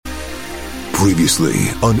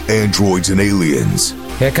Previously on Androids and Aliens.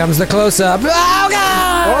 Here comes the close-up. Oh,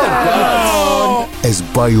 God! Oh, God! As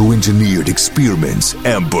bioengineered experiments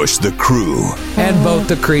ambush the crew. And both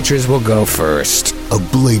the creatures will go first. A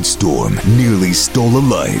blade storm nearly stole a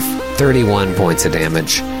life. 31 points of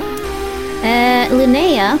damage.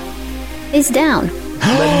 Linnea is down.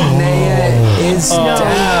 Linnea is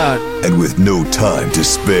down. And with no time to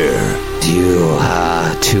spare. You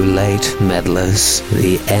are too late, meddlers.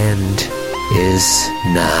 The end is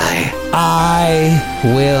nigh. I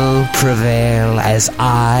will prevail as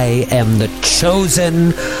I am the chosen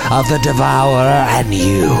of the devourer, and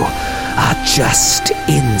you are just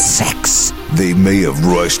insects. They may have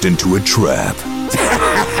rushed into a trap.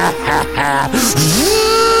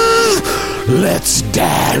 Let's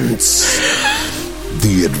dance.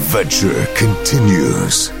 The adventure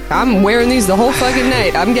continues. I'm wearing these the whole fucking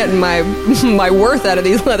night. I'm getting my worth out of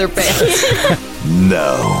these leather pants.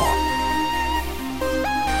 Now.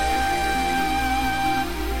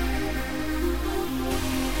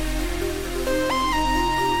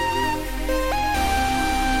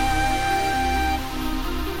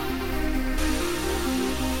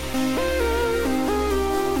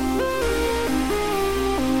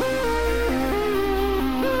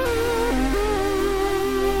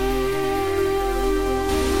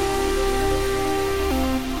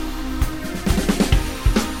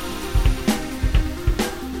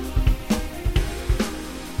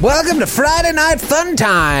 Welcome to Friday Night Fun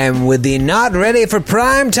Time with the not ready for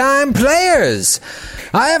prime time players.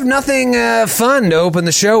 I have nothing fun to open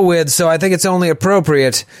the show with, so I think it's only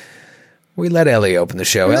appropriate we let Ellie open the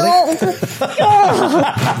show. Ellie?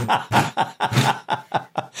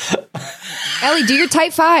 Ellie, do your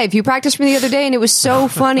type 5. You practiced for me the other day, and it was so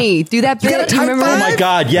funny. Do that bit. You remember? Oh my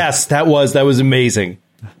God! Yes, that was amazing.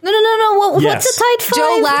 No. Yes. What's a tight 5?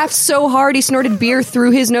 Joe laughed so hard he snorted beer through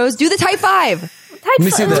his nose. Do the type 5. Tight Let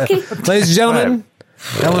me see 5. the... Okay. Ladies and gentlemen,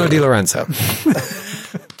 Eleanor DiLorenzo.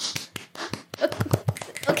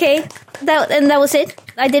 Okay. That was it?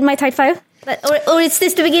 I did my type 5? Or is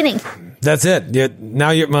this the beginning? That's it.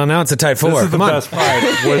 Now it's a tight 4. This is the Come on. best part.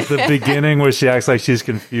 Was the beginning where she acts like she's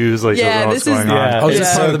confused, like she doesn't know what's going on. Oh, this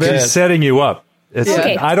is part of the bit. She's setting you up.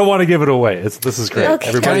 Okay. I don't want to give it away. This is great.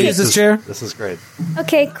 Okay. Can I use this chair? This is great.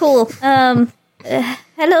 Okay, cool.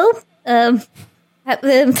 Hello?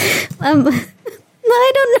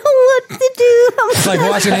 I don't know what to do. It's like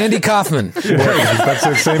watching Andy Kaufman. That's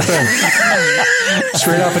the same thing.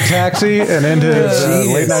 Straight off a taxi and into his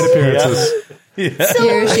late night appearances.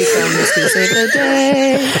 Here she comes to save the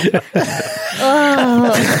day.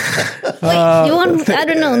 Wait, you want? I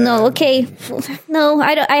don't know. No, okay. No,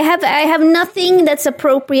 I don't. I have nothing that's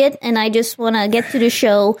appropriate, and I just want to get to the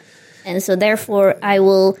show, and so therefore I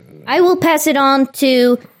will pass it on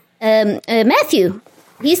to Matthew.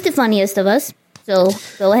 He's the funniest of us. So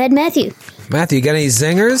go ahead, Matthew. Matthew, you got any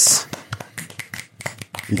zingers?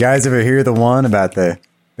 You guys ever hear the one about the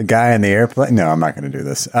guy in the airplane? No, I'm not going to do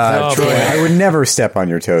this. Troy, I would never step on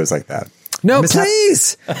your toes like that. No,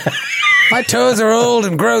 please. My toes are old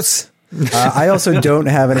and gross. I also don't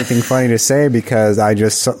have anything funny to say because I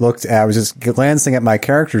was just glancing at my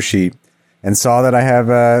character sheet and saw that I have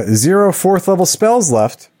 0 4th level spells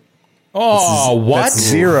left. Oh, what? That's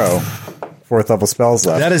 0 4th level spells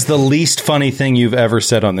left. That is the least funny thing you've ever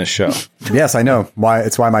said on this show. Yes, I know.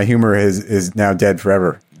 It's why my humor is now dead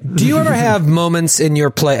forever. Do you ever have moments in your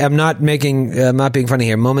play? I'm not being funny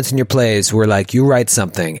here. Moments in your plays where like you write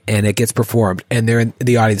something and it gets performed, and they're in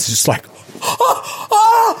the audience just like,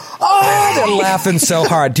 they're laughing so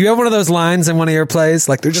hard. Do you have one of those lines in one of your plays?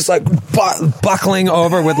 Like they're just like buckling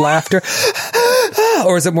over with laughter,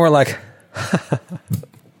 or is it more like?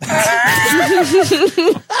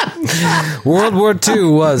 World War II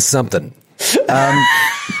was something.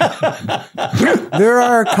 There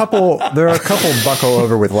are a couple buckle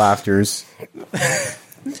over with laughters.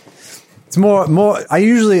 It's more. I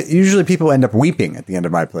usually people end up weeping at the end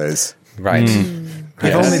of my plays, Right?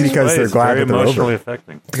 if only because they're glad that they're emotionally over.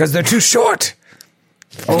 affecting. Because they're too short.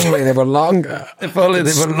 If only they were longer. If only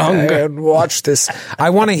they were longer. Watch this. I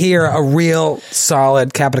want to hear a real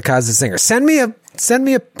solid Capitakaza singer. Send me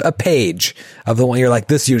a page of the one you're like,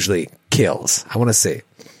 this usually kills. I want to see.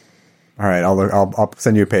 All right, I'll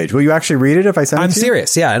send you a page. Will you actually read it if I send it I'm to you?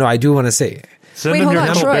 serious. Yeah, no, I do want to see. Send Wait, them hold your on,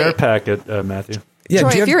 Humble Troy. Bear packet, Matthew. Yeah,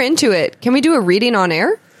 Troy, do you if you're into it, can we do a reading on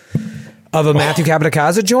air? of a Matthew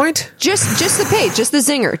Capitakaza joint? Just the page, just the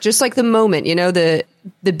zinger, just like the moment, the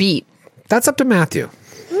beat. That's up to Matthew.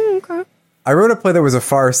 Okay. I wrote a play that was a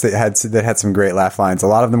farce that had some great laugh lines. A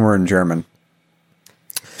lot of them were in German.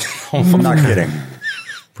 I'm not kidding.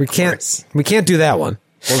 We can't do that one.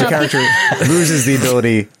 Well, the character loses the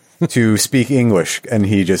ability to speak English, and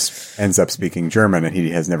he just ends up speaking German, and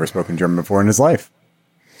he has never spoken German before in his life.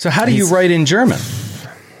 So how do you write in German?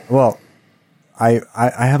 Well, I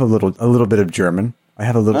have a little bit of German. I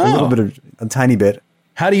have a tiny bit.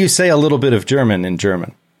 How do you say a little bit of German in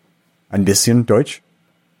German? Ein bisschen Deutsch.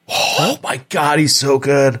 Oh my God, he's so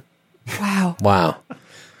good. Wow. Wow.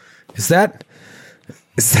 Is that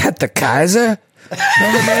the Kaiser?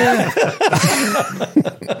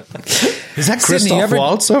 Is that Sydney, Christoph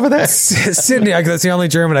Waltz over there? Sydney, that's the only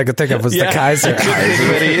German I could think of was the Kaiser.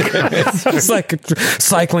 It's like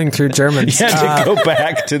cycling through German. You had to go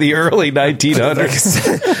back to the early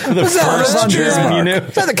 1900s. The first German you knew.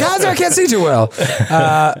 Is that the Kaiser? I can't see too well.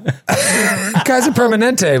 Kaiser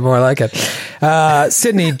Permanente, more like it.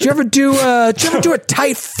 Sydney, did you ever do a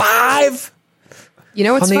tight five? You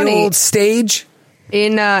know what's on the funny? old stage?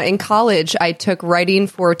 In college, I took writing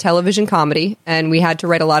for television comedy, and we had to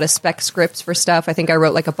write a lot of spec scripts for stuff. I think I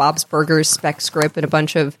wrote like a Bob's Burgers spec script and a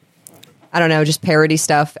bunch of, I don't know, just parody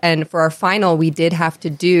stuff. And for our final, we did have to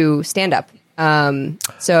do stand-up. You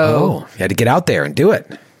had to get out there and do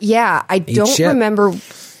it. Yeah, I don't remember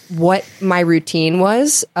what my routine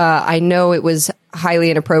was. I know it was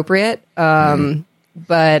highly inappropriate,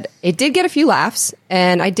 but it did get a few laughs,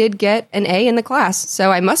 and I did get an A in the class, so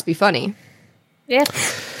I must be funny. Yeah.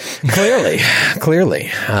 Clearly.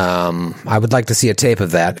 I would like to see a tape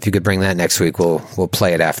of that. If you could bring that next week, we'll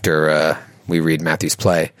play it after we read Matthew's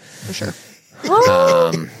play. For sure.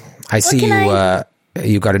 I see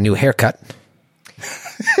you got a new haircut.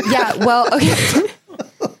 Yeah, well, okay.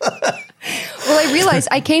 Well, I realized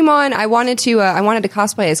I came on. I wanted to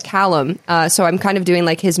cosplay as Callum, so I'm kind of doing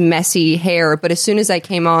like his messy hair. But as soon as I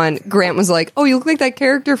came on, Grant was like, "Oh, you look like that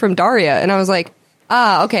character from Daria," and I was like,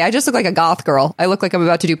 okay. I just look like a goth girl. I look like I'm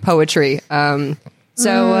about to do poetry.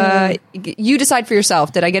 So you decide for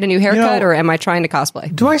yourself. Did I get a new haircut, or am I trying to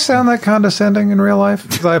cosplay? Do I sound that condescending in real life?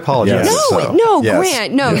 Because I apologize. Yes. No, Yes.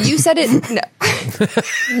 Grant. No, you said it.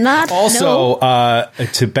 No. Also,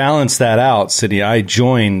 to balance that out, Sydney, I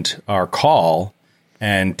joined our call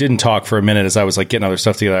and didn't talk for a minute as I was like getting other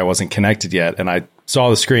stuff together. I wasn't connected yet, and I saw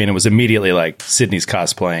the screen and was immediately like, Sydney's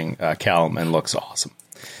cosplaying Callum and looks awesome.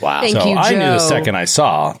 Wow. Thank you, Joe. I knew the second I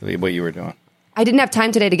saw what you were doing. I didn't have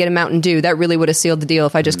time today to get a Mountain Dew. That really would have sealed the deal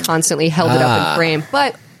if I just constantly held it up in frame.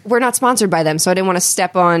 But we're not sponsored by them, so I didn't want to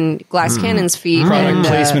step on Glass Cannon's feet. Product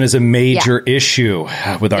placement is a major issue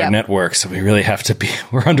with our network, so we really have to be.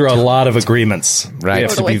 We're under a lot of agreements. Right. We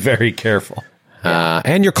have to be very careful.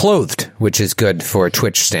 And you're clothed, which is good for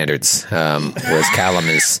Twitch standards. Whereas Callum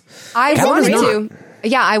is.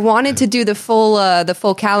 I wanted to do the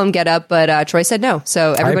full Callum get up, but Troy said no.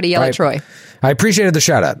 So everybody yell at Troy. I appreciated the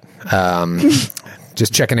shout out.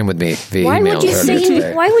 Just checking in with me via Why email.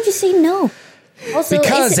 would you say no? Also,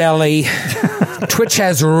 Because, Ellie, Twitch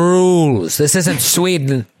has rules. This isn't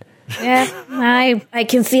Sweden. Yeah, I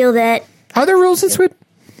can feel that. Are there rules in Sweden?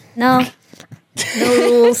 No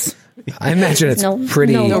rules. I imagine it's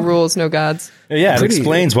pretty. No rules, no gods. Yeah, it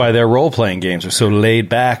explains why their role-playing games are so laid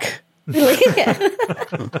back.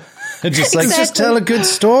 Just tell a good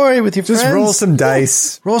story with your friends. Just roll some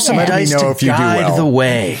dice. Roll some Let dice me know to if you do guide well. the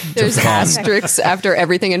way. There's asterisks after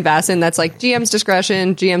everything in Bassin that's like GM's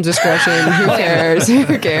discretion. Who cares?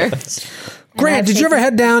 Who cares? Grant, did you ever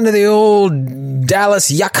head down to the old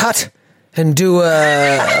Dallas Yuck Hut and do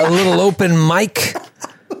a little open mic?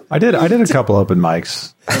 I did a couple open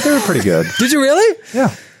mics. They were pretty good. Did you really?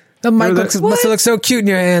 Yeah. The mic must have looked so cute in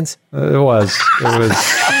your hands. It was.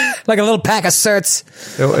 Like a little pack of certs.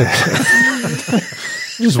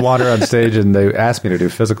 Just wander on stage, and they asked me to do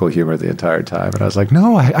physical humor the entire time, and I was like,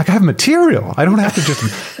 "No, I have material. I don't have to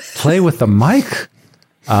just play with the mic."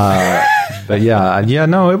 But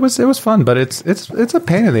no, it was fun, but it's a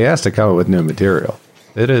pain in the ass to come up with new material.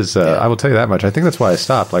 It is. I will tell you that much. I think that's why I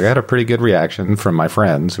stopped. Like, I had a pretty good reaction from my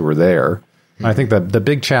friends who were there. And I think the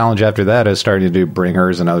big challenge after that is starting to do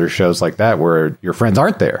bringers and other shows like that where your friends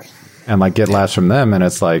aren't there and like get laughs from them. And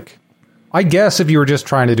it's like, I guess if you were just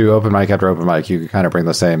trying to do open mic after open mic, you could kind of bring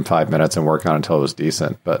the same 5 minutes and work on it until it was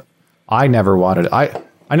decent. But I never wanted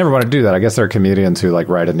to do that. I guess there are comedians who like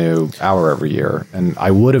write a new hour every year, and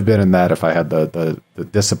I would have been in that if I had the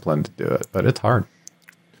discipline to do it. But it's hard.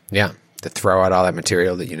 Yeah, to throw out all that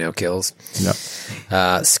material that you know kills. Yep.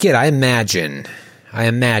 Skid, I imagine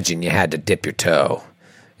you had to dip your toe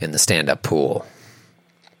in the stand-up pool.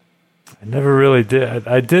 I never really did.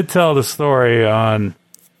 I did tell the story on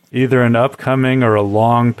either an upcoming or a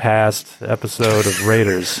long past episode of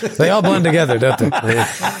Raiders. They all blend together, don't they? I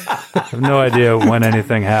have no idea when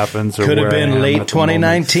anything happens. Or Could have where I been am late at the moment.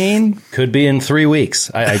 2019. Could be in 3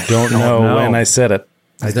 weeks. I don't know when I said it.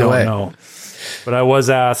 I don't know. but I was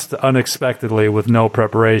asked unexpectedly with no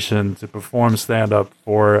preparation to perform stand-up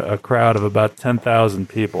for a crowd of about 10,000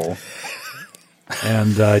 people.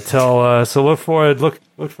 And I tell, so look for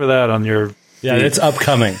that on your... Yeah, it's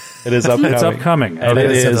upcoming. It is upcoming. It's upcoming. And Okay,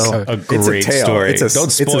 it is so a great story. Don't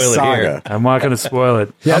spoil it here. I'm not going to spoil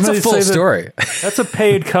it. Yeah, I'm that's a gonna full say that story. That's a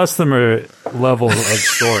paid customer level of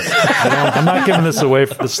story. I'm not giving this away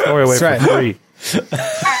for the story away That's for free.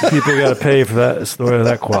 People got to pay for that story of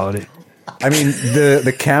that quality. I mean,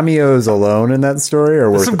 the cameos alone in that story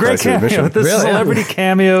are worth Some the great price of admission. cameos. There's Really? celebrity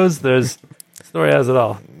cameos. The story has it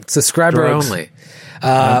all. Subscriber Drugs. only.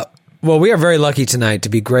 Well, we are very lucky tonight to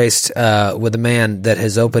be graced with a man that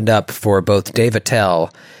has opened up for both Dave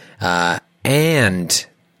Attell and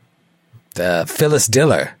Phyllis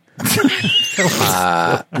Diller.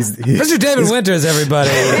 Mr. David Winters, everybody.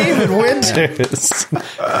 David Winters.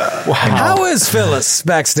 Wow. How is Phyllis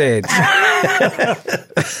backstage?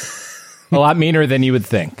 A lot meaner than you would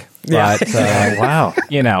think. But, Wow.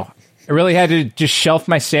 you know, I really had to just shelf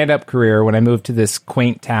my stand-up career when I moved to this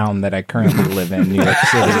quaint town that I currently live in, New York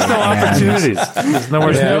City. There's no opportunities. There's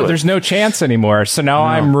nowhere to do it. There's no chance anymore. So now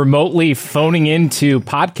I'm remotely phoning into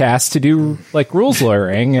podcasts to do like rules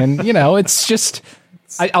lawyering, and you know, it's just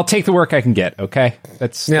I'll take the work I can get. Okay,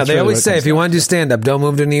 that's Yeah, they really always what it say comes if you down want to do stand up, don't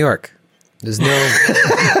move to New York. There's no, you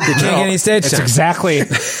can't get any stage That's time. exactly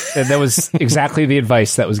that was exactly the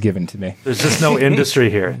advice that was given to me. There's just no industry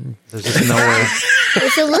here. There's just nowhere.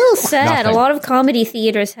 It's a little sad. Nothing. A lot of comedy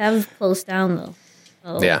theaters have closed down, though.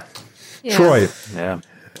 So, Yeah, Yeah. Troy, Yeah.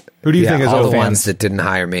 who do you think is all the older? ones that didn't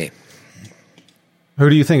hire me. Who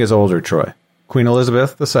do you think is older, Troy? Queen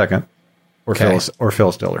Elizabeth II or Okay.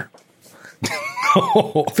 Phil Stiller?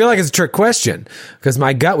 I feel like it's a trick question because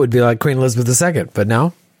my gut would be like Queen Elizabeth II, but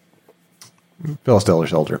no, Phil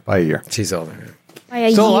Stiller's older by a year. she's older. by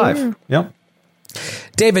a Still year. alive. Yep.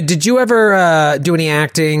 David, did you ever do any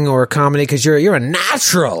acting or comedy? Because you're a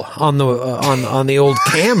natural on the on the old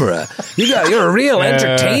camera. You're a real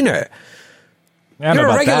entertainer. I don't You're know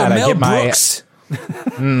a about regular that. I Mel get my Brooks.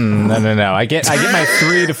 no. I get my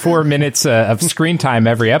 3 to 4 minutes of screen time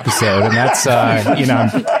every episode, and that's I'm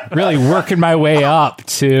really working my way up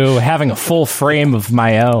to having a full frame of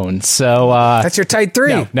my own. So That's your tight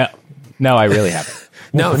three. No, I really haven't.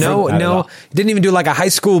 No. Not at all. Didn't even do like a high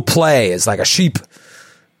school play as like a sheep.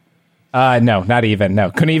 No, not even.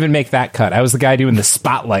 No, couldn't even make that cut. I was the guy doing the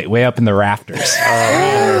spotlight way up in the rafters.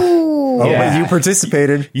 Oh, Yeah. but you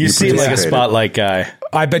participated. You seem like a participated. spotlight guy.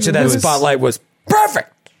 I bet you that spotlight was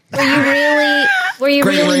perfect. Were you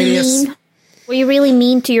Great really radius. mean? Were you really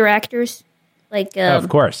mean to your actors? Like, Of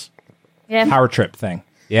course, yeah. power trip thing.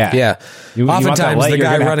 Yeah, Yeah. You want that Oftentimes, light, the you're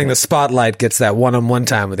guy gonna have running to- the spotlight gets that one-on-one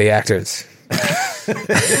time with the actors.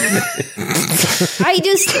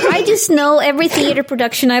 I just know every theater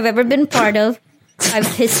production I've ever been part of, I've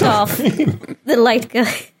pissed off the light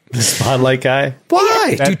guy. The spotlight guy.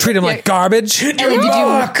 Why? Do you treat him like garbage?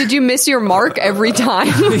 Did you miss your mark every time?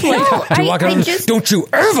 No, Do you walk I on, just don't you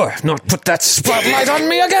ever not put that spotlight on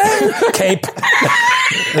me again? Cape.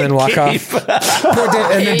 And then walk off.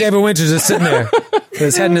 And then David Winters is sitting there with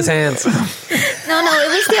his head in his hands. no, it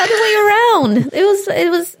was the other way around. It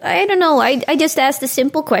was. I don't know. I just asked a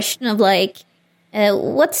simple question of like,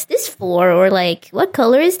 what's this for, or like, what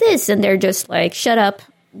color is this? And they're just like, shut up,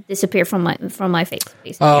 disappear from my face.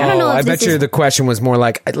 Basically. Oh, I don't know. If I bet this you is- the question was more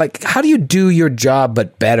like, how do you do your job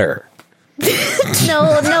but better?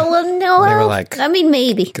 No. They were like, I mean,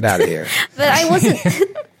 maybe. get out of here. But I wasn't.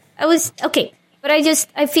 I was okay. But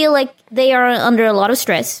I feel like they are under a lot of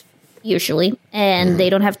stress usually, and they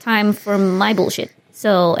don't have time for my bullshit.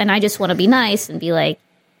 So, and I just want to be nice and be like,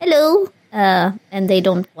 hello, and they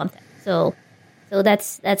don't want that. So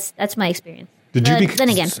that's my experience. Then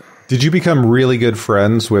again, Did you become really good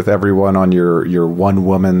friends with everyone on your one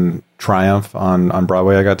woman triumph on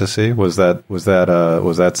Broadway? I got to see. Was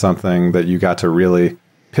that something that you got to really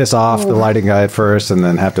piss off the lighting guy at first, and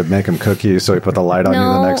then have to make him cookies so he put the light on you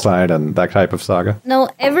the No. next night, and that type of saga? no,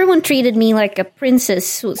 everyone treated me like a princess,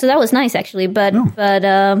 so that was nice actually. But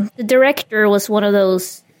the director was one of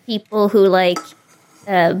those people who like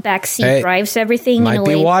backseat Hey, drives everything in Might a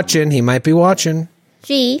be way. watching. He might be watching.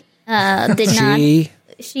 She did not.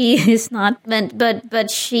 She is not, but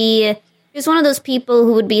she was one of those people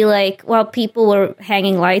who would be like, while people were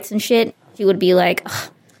hanging lights and shit, she would be like, "Ugh,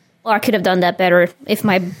 well, I could have done that better if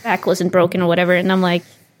my back wasn't broken or whatever." And I'm like,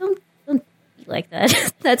 don't be like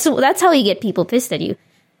that. that's how you get people pissed at you.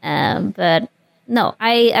 But no,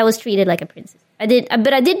 I was treated like a princess. I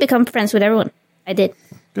did become friends with everyone. I did.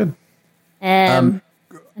 Good.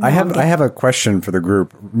 I have a question for the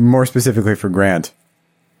group, more specifically for Grant.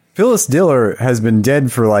 Phyllis Diller has been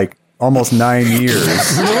dead for like almost 9 years.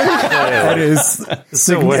 It is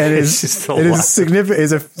significant.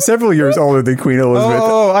 Is several years older than Queen Elizabeth.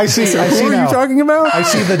 Oh, I see. I see Who are now. you talking about? I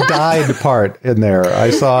see the died part in there. I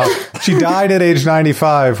saw she died at age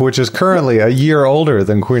 95, which is currently a year older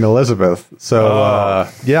than Queen Elizabeth. So,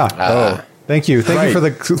 thank you. Thank you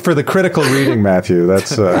for the critical reading, Matthew.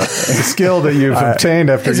 That's a skill that you've obtained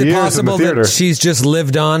after Is it years in the possible theater. that she's just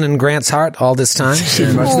lived on in Grant's heart all this time?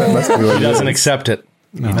 That must be what He it doesn't is. accept it.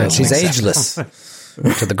 She's ageless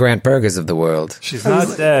to the Grant Burgers of the world. She's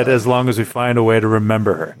not dead as long as we find a way to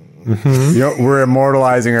remember her. You know, we're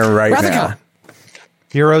immortalizing her right now.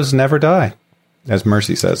 Heroes never die, as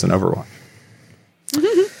Mercy says in Overwatch.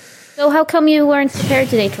 So how come you weren't prepared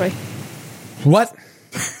today, Troy? What?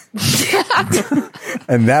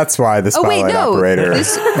 And that's why the Oh wait, spotlight no. operator.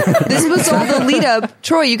 This was all the lead up.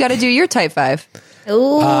 Troy, you got to do your type 5.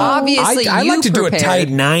 Oh, Obviously, I you like to do a prepared. tight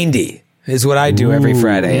 90 is what I do every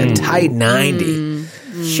Friday. A tight 90.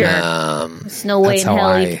 sure. There's no way That's in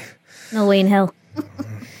how hell. No way in hell.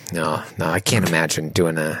 No, I can't imagine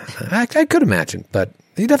doing I could imagine, but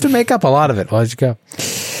you'd have to make up a lot of it while you go.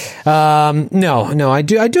 No, I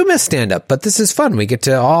do miss stand up, but this is fun. We get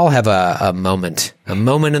to all have a moment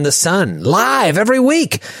in the sun, live every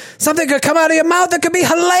week. Something could come out of your mouth that could be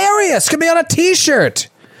hilarious. Could be on a t-shirt.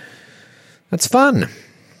 That's fun.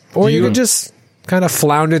 Or you could just kind of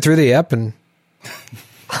flounder through the ep and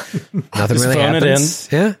nothing Just really phone it happens.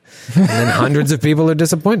 Yeah. And then hundreds of people are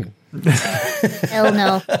disappointed. Hell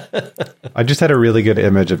no. I just had a really good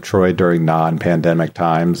image of Troy during non-pandemic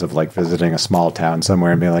times of like visiting a small town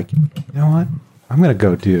somewhere and being like, you know what? I'm going to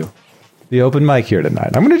go do the open mic here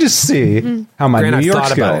tonight. I'm going to just see how my Grant, New I've York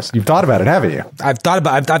thought about skills. it. You've thought about it, haven't you? I've thought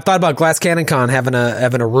about Glass Cannon Con having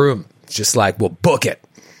a room. It's just like, we'll book it.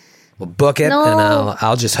 We'll book it, No. and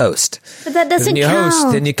I'll just host. But that doesn't When you count.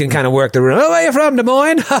 host, then you can kind of work the room. Oh, where you from, Des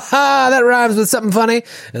Moines? Ha ha! That rhymes with something funny,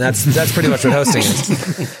 and that's pretty much what hosting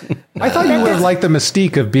is. I thought you would have liked the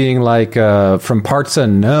mystique of being like from parts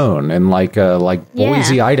unknown and like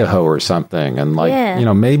Boise, Yeah. Idaho or something, and like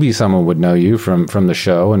Yeah. maybe someone would know you from the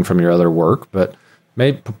show and from your other work, but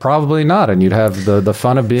probably not, and you'd have the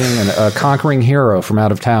fun of being a conquering hero from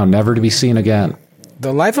out of town, never to be seen again.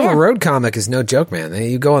 The life of a road comic is no joke, man.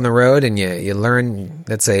 You go on the road and you learn.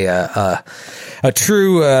 That's a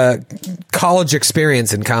true college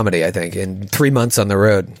experience in comedy, I think, in 3 months on the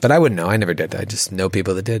road. But I wouldn't know. I never did. I just know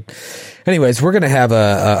people that did. Anyways, we're going to have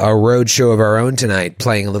a road show of our own tonight,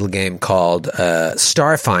 playing a little game called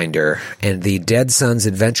Starfinder and the Dead Sun's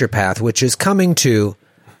Adventure Path, which is coming to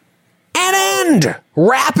an end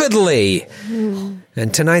rapidly.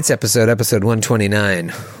 And tonight's episode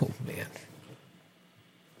 129. Oh, man.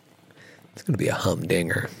 It's going to be a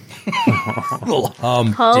humdinger.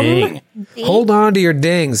 Ding. Hold on to your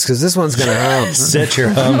dings, because this one's going to hum. Set your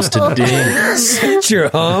hums to ding. Set your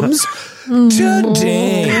hums to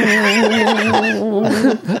ding.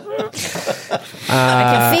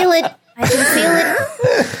 I can feel it. I can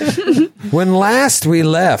feel it. When last we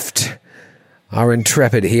left our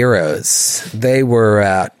intrepid heroes, they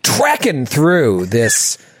were trekking through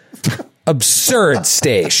this absurd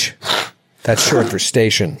stage. That's short for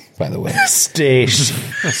station, by the way. Stage.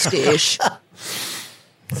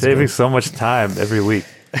 Saving so much time every week.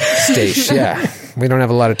 Stage, yeah. We don't have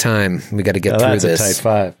a lot of time. We got to get through That's this. a type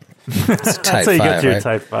 5. It's a type That's how you 5, get to your right?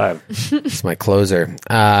 type 5. It's my closer.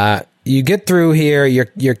 You get through here.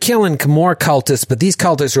 You're killing more cultists, but these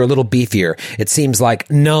cultists are a little beefier. It seems like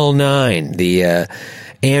Null 9, the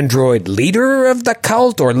android leader of the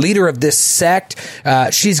cult or leader of this sect,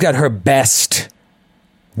 she's got her best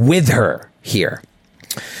with her here.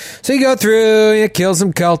 So you go through, you kill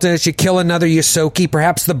some cultists, you kill another Yosoki,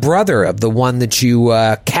 perhaps the brother of the one that you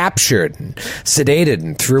captured and sedated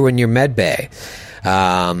and threw in your med bay.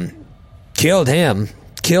 Killed him,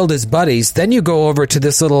 killed his buddies. Then you go over to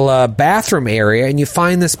this little bathroom area and you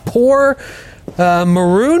find this poor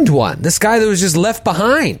marooned one, this guy that was just left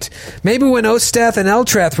behind. Maybe when Osteth and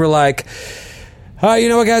Eltreth were like, you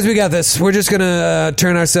know what, guys, we got this. We're just going to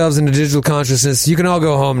turn ourselves into digital consciousness. You can all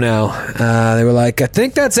go home now. They were like, I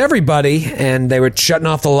think that's everybody. And they were shutting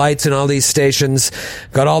off the lights in all these stations,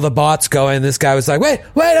 got all the bots going. This guy was like, wait,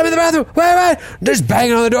 I'm in the bathroom. Wait. Just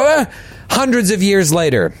banging on the door. Hundreds of years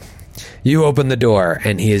later, you open the door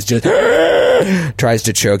and he is just tries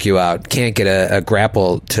to choke you out. Can't get a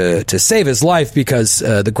grapple to save his life because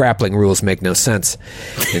the grappling rules make no sense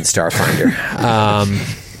in Starfinder.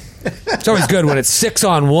 It's always good when it's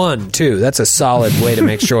 6-on-1 too. That's a solid way to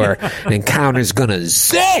make sure an encounter's gonna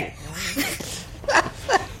zing.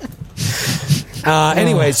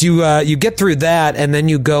 Anyways, you get through that, and then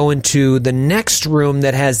you go into the next room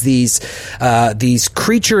that has these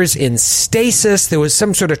creatures in stasis. There was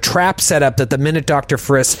some sort of trap set up that the minute Dr.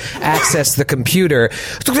 Friss accessed the computer,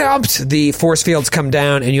 the force fields come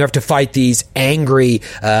down, and you have to fight these angry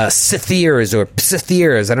Sithiers or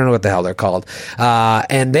Psithiers. I don't know what the hell they're called.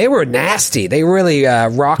 And they were nasty. They really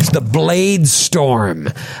rocked the Blade Storm,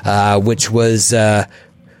 which was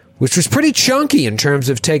pretty chunky in terms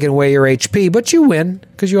of taking away your HP, but you win,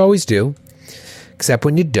 because you always do, except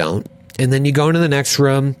when you don't. And then you go into the next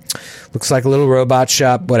room, looks like a little robot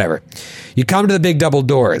shop, whatever. You come to the big double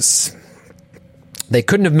doors. They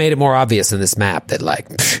couldn't have made it more obvious in this map that, like,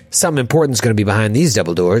 something important is going to be behind these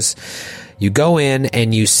double doors. You go in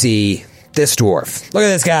and you see this dwarf. Look at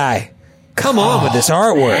this guy. Come on with this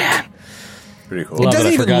artwork. Pretty cool. It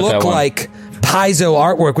doesn't even look like Paizo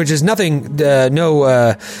artwork, which is nothing,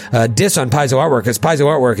 no diss on Paizo artwork, because Paizo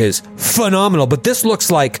artwork is phenomenal. But this looks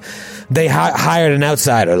like they hired an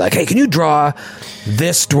outsider. Like, hey, can you draw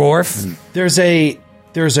this dwarf? There's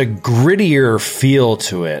a grittier feel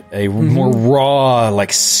to it, a more raw,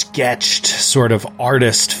 like sketched sort of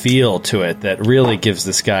artist feel to it that really gives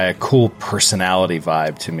this guy a cool personality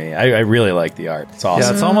vibe to me. I really like the art. It's awesome.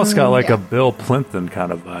 Yeah, it's almost got like a Bill Plympton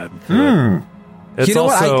kind of vibe. It's You know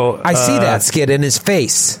also, what? I see that, Skid, in his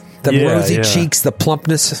face. The rosy cheeks, the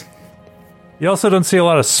plumpness. You also don't see a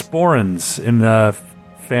lot of sporins in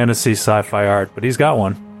fantasy sci-fi art, but he's got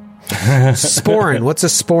one. Sporin. What's a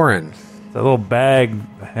sporin? That little bag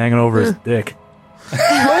hanging over his dick.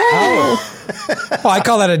 Oh, I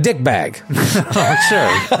call that a dick bag. Oh,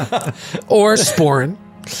 sure. Or sporin.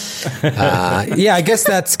 Yeah, I guess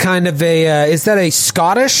that's kind of a... is that a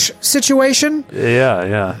Scottish situation?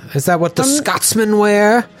 Yeah. Is that what the Scotsmen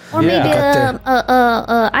wear? Or maybe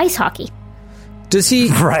ice hockey. Does he...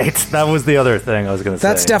 Right, that was the other thing I was going to say.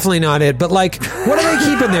 That's definitely not it. But, like, what do they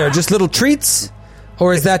keep in there? Just little treats?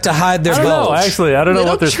 Or is that to hide their I don't bulge? know, actually. I don't know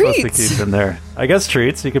what they're treats. supposed to keep in there. I guess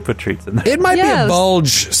treats. You could put treats in there. It might be a Yes.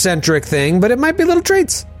 bulge-centric thing, but it might be little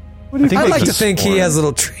treats. I'd like to think he has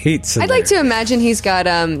little treats in I'd like to imagine he's got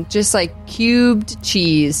just like cubed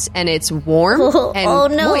cheese, and it's warm and Oh,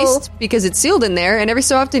 no. moist because it's sealed in there. And every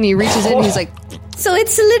so often he reaches in and he's like, So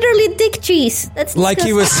it's literally dick cheese. That's Like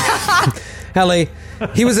he disgusting. was... Ellie,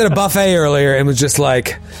 he was at a buffet earlier and was just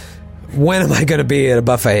like... When am I going to be at a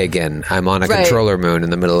buffet again? I'm on a Right. controller moon in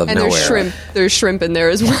the middle of and nowhere. there's shrimp in there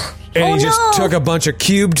as well. And he just no. took a bunch of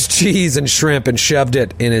cubed cheese and shrimp and shoved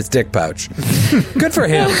it in his dick pouch. Good for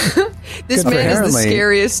him. This man is the Apparently-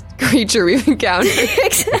 scariest creature we've encountered.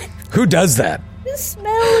 Who does that?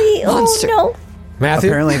 Smelly. Monster. Oh no. Matthew?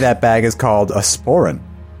 Apparently, that bag is called a sporin.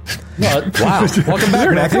 Wow. Welcome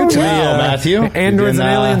back, Matthew. To the, Matthew. Androids and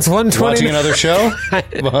Aliens 120. Watching another show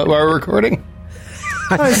while we're recording.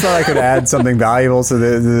 I just thought I could add something valuable to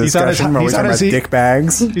the He's on his- discussion when we're he's on talking about his- dick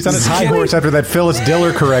bags. He's on his high horse after that Phyllis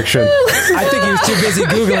Diller correction. I think he was too busy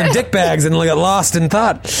Googling dick bags and got lost in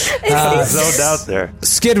thought. There's no doubt there.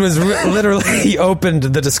 Skid was literally opened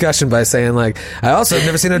the discussion by saying, like, I also have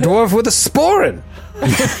never seen a dwarf with a sporin. I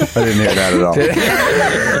didn't hear that at all.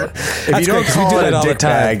 If you don't great, 'cause we call do it that a all the dick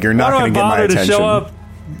time. bag, you're Why not do I going to get my bother to attention. show up?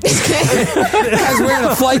 Guy's wearing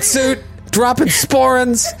a flight suit, dropping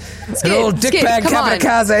sporins, an old dick Skid, bag come on.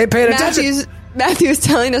 kamikaze, paying attention. Matthew's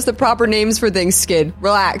telling us the proper names for things. Skid,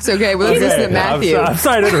 relax, okay? We'll listen to Okay, Matthew. I'm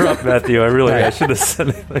sorry to interrupt, Matthew. I should have said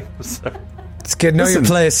anything. I'm sorry. Skid, know your Listen.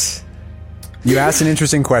 place. You asked an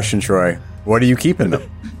interesting question, Troy. What do you keep in them?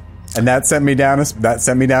 And that sent me down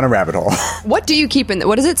a rabbit hole. What do you keep in?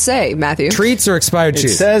 What does it say, Matthew? Treats or expired It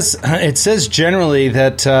cheese? says generally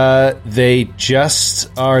that they just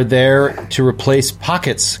are there to replace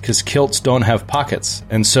pockets because kilts don't have pockets,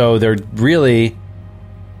 and so they're really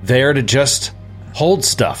there to just hold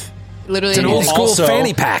stuff. Literally, It's an old anything. school Also-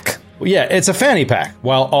 fanny pack. Yeah, it's a fanny pack,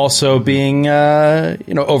 while also being,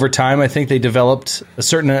 over time, I think they developed a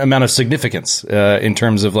certain amount of significance in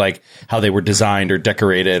terms of like how they were designed or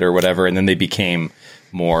decorated or whatever, and then they became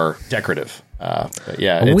more decorative. But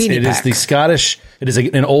yeah, A weenie it is pack. the Scottish. It is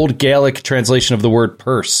an old Gaelic translation of the word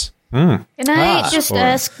purse. Can I just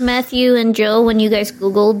ask Matthew and Joe, when you guys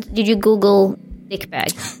Googled, did you Google dick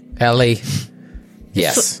bag? Ellie.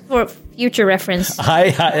 Yes. For future reference.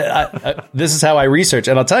 I this is how I research,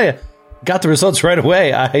 and I'll tell you, got the results right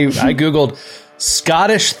away. I Googled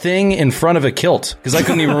Scottish thing in front of a kilt because I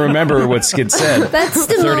couldn't even remember what Skid said That's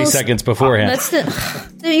the 30 most, seconds beforehand. That's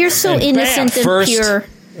you're so And innocent bam, and first- pure.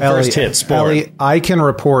 First hit, sport. Ellie, I can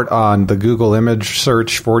report on the Google image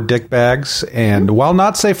search for dick bags, and while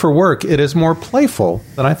not safe for work, it is more playful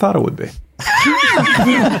than I thought it would be.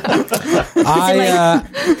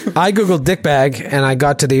 I googled dick bag and I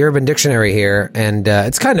got to the Urban Dictionary here, and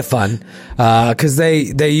it's kind of fun because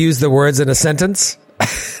they use the words in a sentence.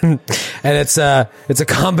 And it's a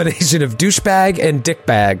combination of douchebag and dick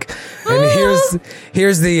bag. And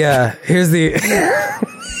here's the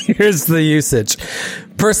here's the usage.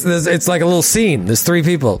 It's like a little scene. There's 3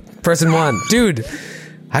 people. Person 1, dude,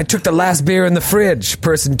 I took the last beer in the fridge.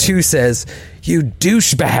 Person 2 says, you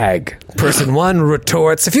douchebag. Person 1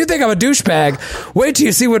 retorts, if you think I'm a douchebag, wait till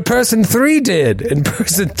you see what person 3 did. And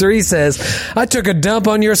person 3 says, I took a dump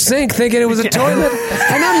on your sink thinking it was a toilet,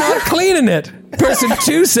 and I'm not cleaning it. Person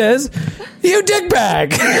 2 says, you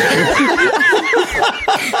dickbag.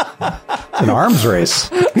 An arms race.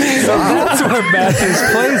 That's where Matthew's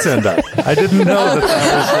plays end up. I didn't know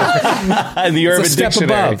that was in the Urban step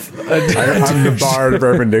Dictionary. above. I'm the bard of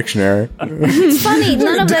Urban Dictionary. It's funny.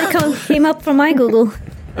 None of that came up from my Google.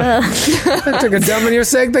 I took a dump in your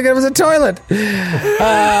sink thinking it was a toilet.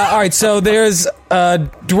 All right, so there's a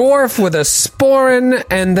dwarf with a sporran,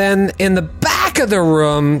 and then in the back of the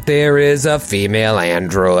room, there is a female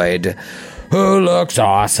android who looks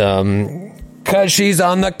awesome because she's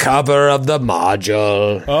on the cover of the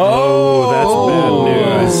module. that's bad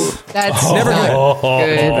news. That's Never not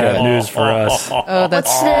good. Bad news for us. Oh,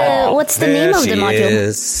 that's What's the name of the module?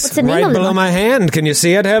 What's the name right of the below module? my hand. Can you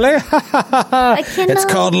see it, Haley? I cannot. It's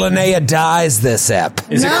called Linnea Dies This Ep.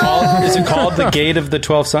 Is it called the Gate of the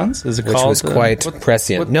 12 Suns? Is it Which called was quite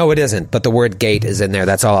prescient. No, it isn't, but the word gate is in there.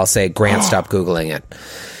 That's all I'll say. Grant, stop Googling it.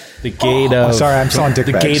 the Gate of? Sorry, I'm still on dick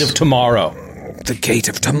the bags. Gate of Tomorrow. The Gate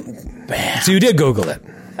of So you did Google it.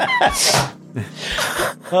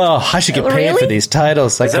 Oh, I should get paid for these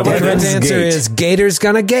titles. Like The correct answer is Gator's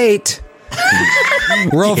gonna gate.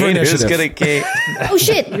 Roll for Gator's initiative. gonna gate. Oh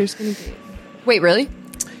shit! Wait, really?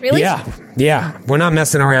 Really? Yeah. We're not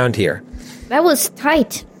messing around here. That was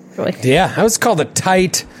tight, Troy. Yeah, that was called a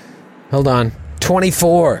tight. Hold on,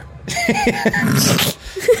 24.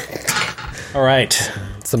 All right.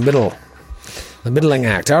 It's the middling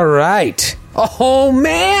act. All right. Oh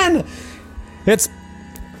man, it's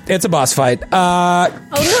a boss fight.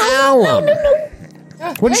 Callum.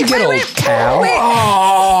 What did you get, old cow?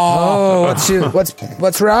 Oh,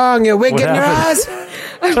 what's wrong? You wig in your eyes?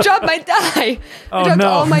 I've dropped my die. I dropped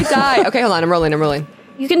all my die. Okay, hold on. I'm rolling.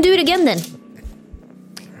 You can do it again then.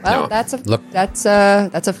 Well, No. that's Look. that's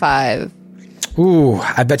a 5. Ooh,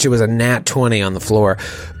 I bet you it was a nat 20 on the floor.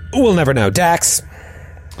 We'll never know. Dax.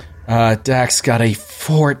 Dax got a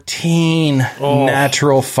 14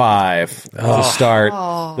 natural 5 to start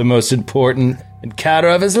the most important encounter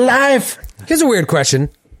of his life. Here's a weird question.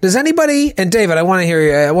 Does anybody, and David, I want to hear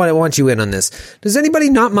you, I want you in on this. Does anybody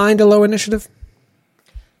not mind a low initiative?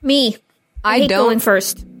 Me. I hate don't. going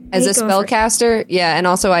first. As I a hate going first. spellcaster, yeah, and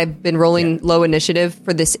also I've been rolling low initiative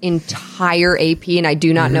for this entire AP, and I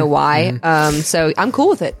do not know why. So I'm cool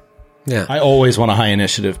with it. Yeah. I always want a high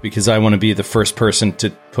initiative because I want to be the first person to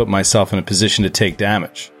put myself in a position to take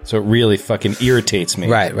damage. So it really fucking irritates me.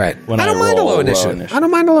 Right. When I don't mind a roll low initiative. I don't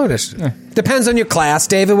mind a low initiative. Depends on your class,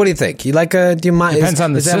 David. What do you think? You like do you mind? Depends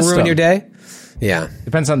on the does that ruin system. your day? Yeah.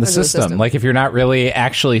 Depends on the Depends on the system. system. Like if you're not really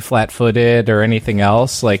actually flat-footed or anything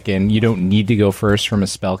else, like, and you don't need to go first from a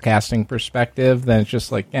spellcasting perspective, then it's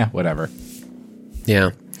just like, yeah, whatever. Yeah.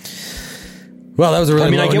 Well, that was a really. I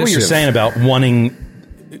mean, low I get what you're initiative. saying about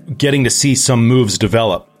getting to see some moves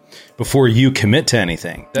develop before you commit to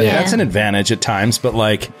anything. That's an advantage at times, but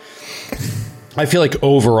like, I feel like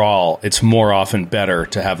overall, it's more often better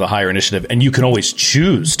to have the higher initiative, and you can always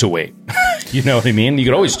choose to wait. You know what I mean? You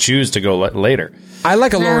can always choose to go later. I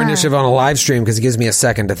like a lower initiative on a live stream because it gives me a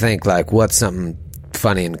second to think, like, what's something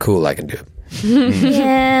funny and cool I can do.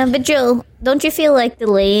 Yeah, but Joe, don't you feel like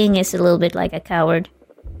delaying is a little bit like a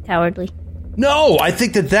cowardly? No, I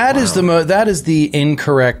think that is the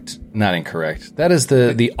incorrect, not incorrect. That is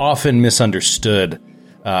the often misunderstood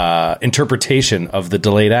interpretation of the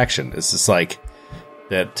delayed action. It's just like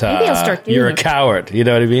that Maybe I'll start doing you're a it. coward. You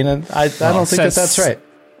know what I mean? And I don't think that's right.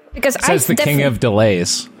 Because Says the king of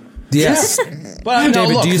delays. Yes. But no,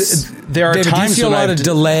 David, look, there are David, do you times see a when lot I've of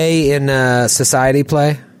delay in society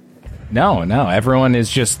play? No. Everyone is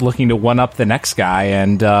just looking to one-up the next guy,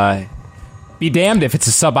 and be damned if it's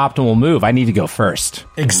a suboptimal move. I need to go first.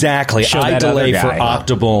 Exactly. Show I that delay other for guy.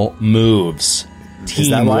 optimal moves.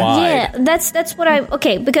 Team wide. Yeah, that's what I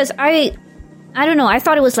because I don't know. I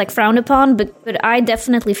thought it was like frowned upon, but I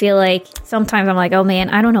definitely feel like sometimes I'm like, oh man,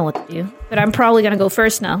 I don't know what to do. But I'm probably gonna go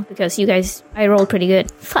first now because you guys, I rolled pretty good.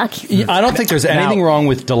 Fuck. I don't think there's anything wrong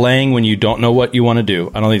with delaying when you don't know what you want to do.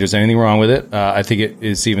 I don't think there's anything wrong with it. I think it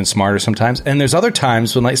is even smarter sometimes. And there's other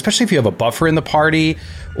times when, like, especially if you have a buffer in the party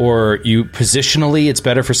or you positionally, it's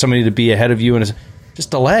better for somebody to be ahead of you and just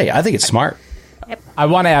delay. I think it's smart. I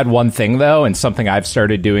want to add one thing, though, and something I've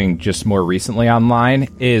started doing just more recently online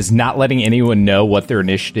is not letting anyone know what their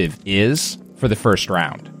initiative is for the first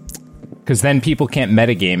round. Because then people can't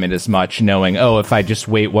metagame it as much, knowing, oh, if I just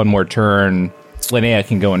wait one more turn, Linnea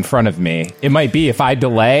can go in front of me. It might be if I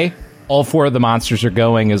delay, all 4 of the monsters are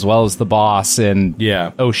going, as well as the boss, and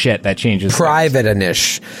oh shit, that changes Private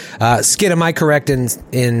Inish. Skid, am I correct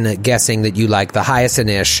in guessing that you like the highest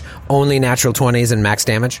Inish, only natural 20s and max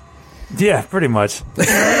damage? Yeah, pretty much.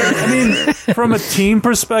 I mean, from a team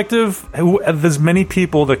perspective, there's many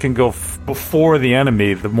people that can go before the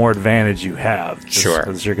enemy, the more advantage you have. Sure.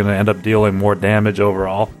 Because you're going to end up dealing more damage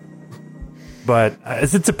overall. But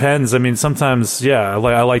it depends. I mean, sometimes, I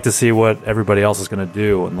like to see what everybody else is going to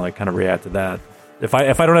do and like kind of react to that. If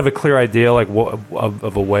I don't have a clear idea like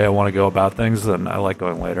of a way I want to go about things, then I like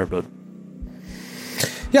going later. But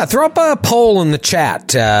yeah, throw up a poll in the chat.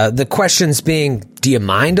 The questions being, do you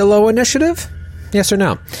mind a low initiative? Yes or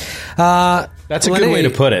no? That's a good way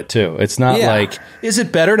to put it, too. It's not like, is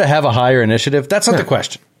it better to have a higher initiative? That's not the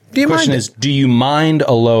question. The question is, do you mind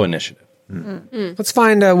a low initiative? Let's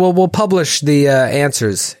find, we'll publish the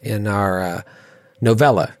answers in our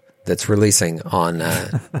novella that's releasing on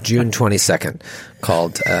June 22nd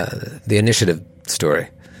called The Initiative Story.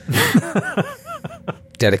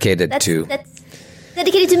 Dedicated to... That's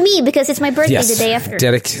dedicated to me because it's my birthday the day after.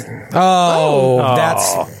 That's...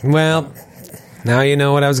 Well, now you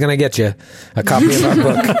know what I was going to get you. A copy of our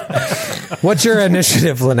book. What's your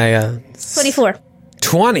initiative, Linnea? 24.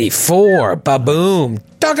 24. Ba-boom.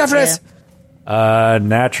 Dog after this.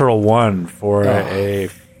 Natural 1 for a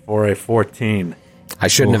 14. I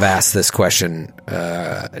shouldn't have asked this question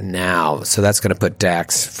now, so that's going to put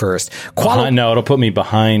Dax first. No, it'll put me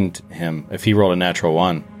behind him if he rolled a natural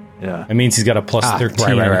 1. Yeah. It means he's got a plus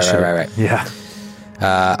 13. Right. Yeah.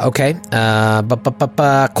 Okay.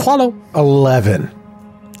 Qualo. 11.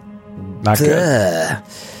 Not good.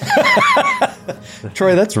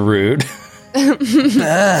 Troy, that's rude. Well,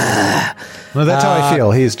 that's how I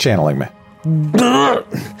feel. He's channeling me.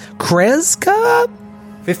 Kreska?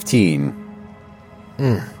 15.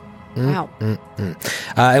 Wow.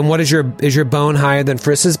 And what is your bone higher than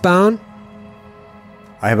Friss's bone?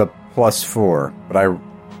 I have a +4, but I...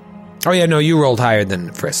 Oh, yeah, no, you rolled higher than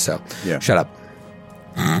Friss, so shut up.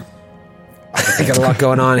 I got a lot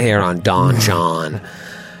going on here on Don John.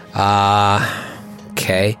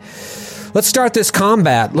 Okay. Let's start this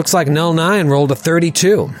combat. Looks like Null 9 rolled a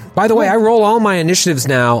 32. By the way, I roll all my initiatives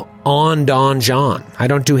now on Don John. I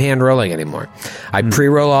don't do hand rolling anymore. I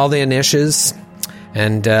pre-roll all the initiatives,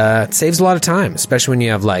 and it saves a lot of time, especially when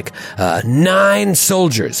you have like 9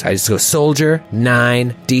 soldiers. I just go soldier,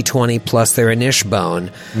 9, D20 plus their initial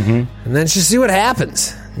bone, and then just see what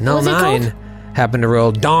happens. Null 9 happened to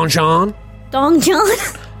roll Don John. Don John?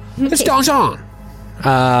 It's Don John.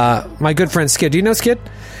 My good friend Skid. Do you know Skid?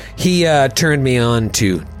 He turned me on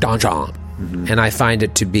to Don John, and I find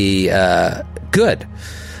it to be good.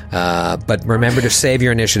 But remember to save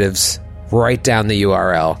your initiatives, write down the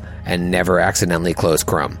URL, and never accidentally close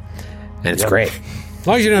Chrome. And it's great. As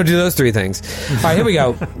long as you don't do those 3 things. All right, here we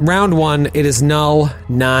go. Round 1, it is Null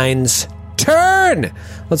 9's turn.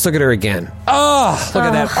 Let's look at her again. Oh, look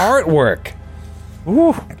at that artwork.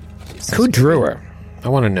 Ooh. Who drew her? I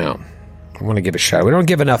want to know. I want to give a shout. We don't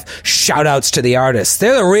give enough shout-outs to the artists.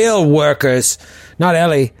 They're the real workers, not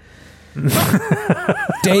Ellie.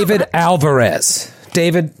 David Alvarez.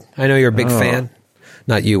 David, I know you're a big fan.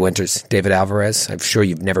 Not you, Winters. David Alvarez. I'm sure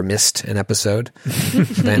you've never missed an episode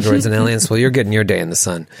of Androids and Aliens. Well, you're getting your day in the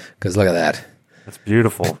sun, because look at that. That's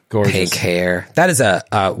beautiful. Gorgeous. Pink hair. That is a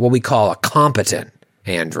what we call a competent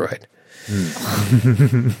android.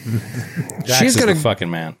 She's gonna fucking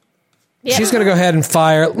man. Yeah. She's going to go ahead and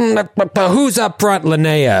fire. Who's up front?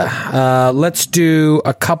 Linnea. Let's do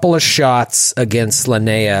a couple of shots against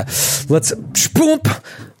Linnea. Let's boom,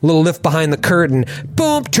 little lift behind the curtain.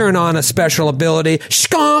 Boom, turn on a special ability.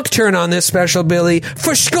 Skonk, turn on this special ability.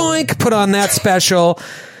 For Skoink, put on that special.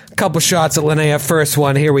 Couple shots at Linnea. First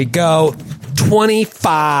one. Here we go.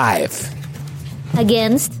 25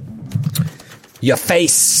 against your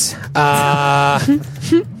face.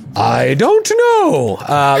 I don't know.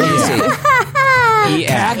 Let me see. Eak.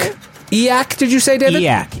 Eak, did you say, David?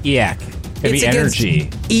 Eak. Heavy energy.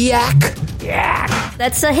 Eak.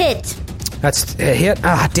 That's a hit. That's a hit.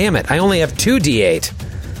 Ah, damn it. I only have 2 D8.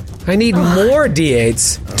 I need more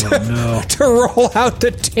D8s to roll out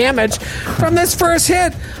the damage from this first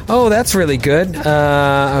hit. Oh, that's really good.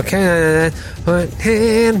 Okay.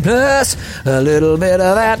 And plus a little bit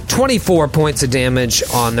of that. 24 points of damage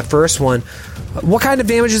on the first one. What kind of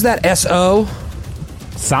damage is that? SO?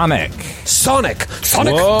 Sonic. Whoa.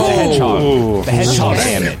 The hedgehog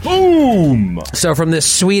damage. Boom. So from this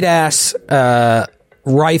sweet-ass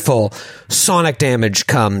rifle, sonic damage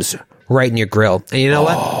comes right in your grill. And you know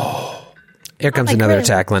what? Here comes another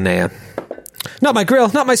attack, Linnea. Not my grill,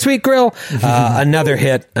 not my sweet grill. Another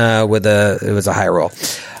hit it was a high roll.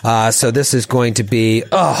 So this is going to be,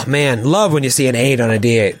 oh man, love when you see an 8 on a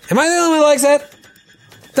D8. Am I the only one who likes that?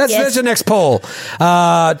 That's the next poll.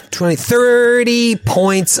 30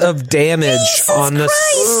 points of damage on the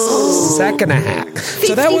second attack.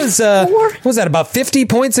 So that was, what was that, about 50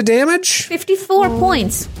 points of damage? 54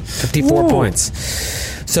 points. 54 points.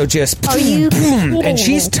 So just, and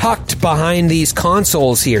she's tucked behind these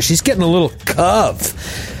consoles here. She's getting a little cove.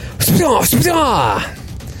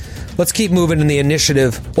 Let's keep moving in the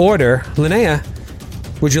initiative order. Linnea,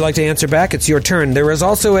 would you like to answer back? It's your turn. There is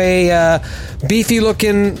also a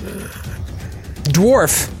beefy-looking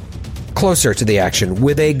dwarf closer to the action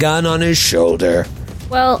with a gun on his shoulder.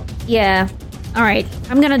 Well, yeah. All right.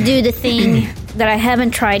 I'm going to do the thing that I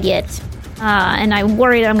haven't tried yet. And I'm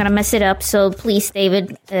worried I'm going to mess it up, so please,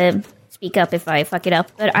 David, speak up if I fuck it up.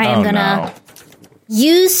 But I am going to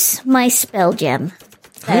use my spell gem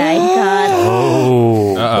that I got.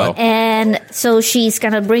 Uh-oh. And so she's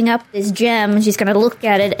going to bring up this gem, she's going to look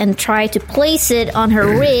at it and try to place it on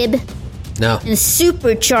her rib No. and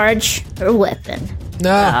supercharge her weapon.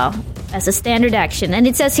 No. As a standard action. And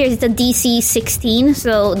it says here it's a DC 16,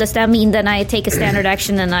 so does that mean that I take a standard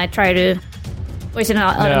action and I try to... Or is it an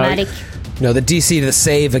automatic? No, the DC to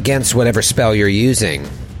save against whatever spell you're using.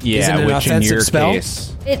 Yeah, Isn't it an which in offensive your spell?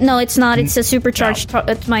 case... No, it's not. It's a supercharged.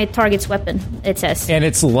 It's my target's weapon. It says, And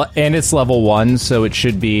it's level 1, so it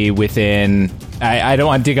should be within... I don't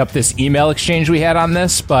want to dig up this email exchange we had on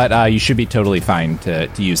this, but you should be totally fine to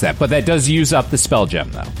use that. But that does use up the spell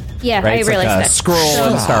gem, though. yeah, Right? I It's realized like a that. scroll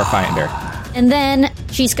and Starfinder. And then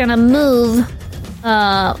she's gonna move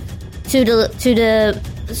to the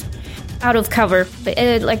out of cover, but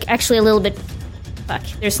like actually a little bit. Fuck,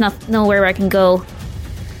 there's nowhere I can go.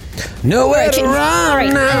 Nowhere to All run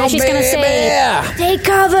right, now, she's gonna say, baby. "Take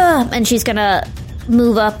cover," and she's gonna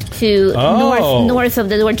move up to north of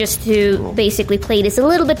the door just to basically play this a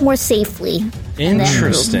little bit more safely. And then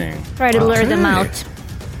Interesting. try to lure them out.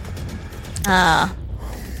 Yeah,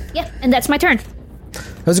 and that's my turn.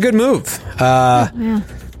 That was a good move.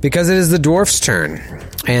 Because it is the dwarf's turn.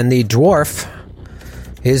 And the dwarf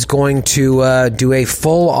is going to do a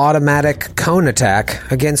full automatic cone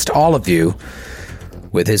attack against all of you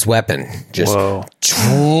with his weapon. Just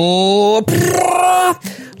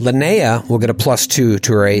Linnea will get a +2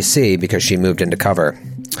 to her AC because she moved into cover.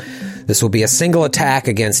 This will be a single attack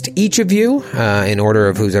against each of you. In order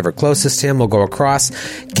of who's ever closest to him will go across.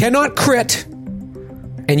 Cannot crit,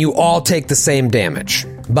 and you all take the same damage.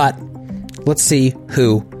 But let's see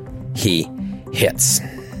who he hits.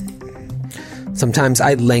 Sometimes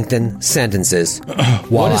I lengthen sentences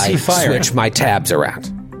while is he I firing? switch my tabs around.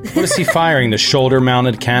 What is he firing? The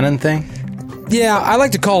shoulder-mounted cannon thing? Yeah, I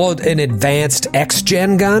like to call it an advanced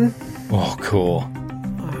X-Gen gun. Oh, cool.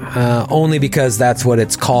 Only because that's what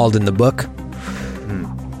it's called in the book.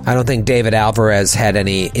 I don't think David Alvarez had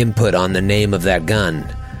any input on the name of that gun.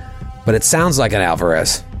 But it sounds like an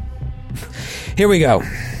Alvarez. Here we go.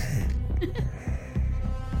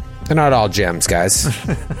 They're not all gems, guys.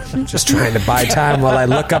 Just trying to buy time while I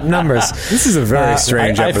look up numbers. This is a very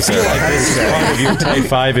strange episode. I feel like this is part of your Type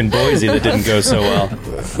 5 in Boise that didn't go so well.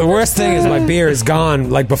 The worst thing is my beer is gone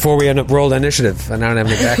like before we rolled initiative, and I don't have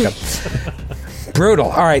any backup. Brutal.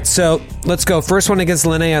 All right, so let's go. First one against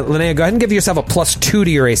Linnea. Linnea, go ahead and give yourself a +2 to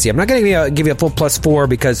your AC. I'm not going to give you a full +4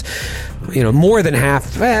 because, more than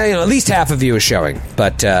half, at least half of you is showing.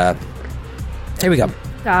 But here we go.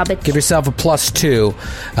 Garbage. Give yourself a +2.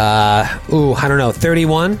 I don't know,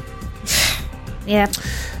 31? Yeah.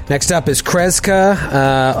 Next up is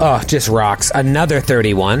Kreska. Just rocks. Another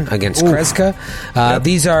 31 against Kreska.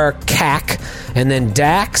 These are CAC. And then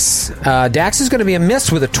Dax. Dax is going to be a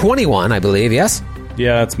miss with a 21, I believe, yes?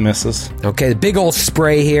 Yeah, that's misses. Okay, the big old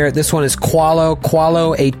spray here. This one is Qualo.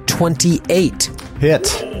 Qualo, a 28. Hit.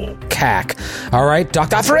 CAC. All right,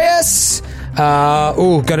 Dr. Friss.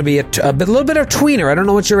 Going to be a little bit of tweener. I don't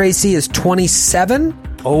know what your AC is. 27?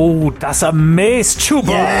 Oh, that's a mace, Chuba.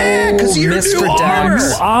 Yeah, because you're miss new for armor.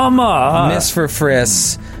 Dax. Armor. Miss for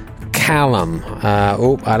Friss. Callum.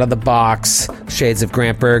 Out of the box. Shades of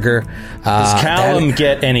Grant Berger. Does Callum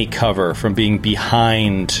get any cover from being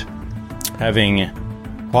behind having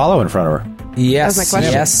Qualo in front of her? Yes. That was my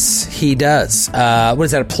question. Yes, he does. What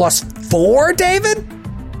is that, a +4, David?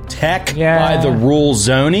 tech by the rule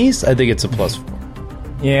zonies? I think it's a +4.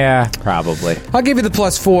 Yeah, Probably. I'll give you the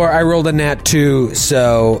 +4. I rolled a nat 2,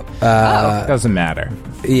 so doesn't matter.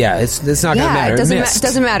 yeah, it's not going to matter. It doesn't, missed.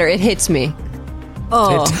 doesn't matter. It hits me.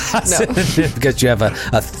 Oh, No. Because you have a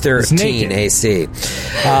 13 AC.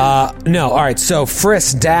 No, all right. So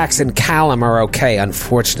Frisk, Dax, and Callum are okay,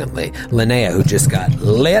 unfortunately. Linnea, who just got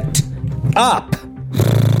lit up,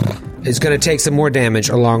 is going to take some more damage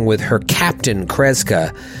along with her captain,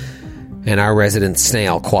 Kreska, and our resident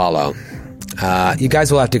snail, Qualo. You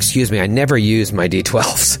guys will have to excuse me. I never use my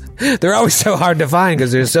D12s. They're always so hard to find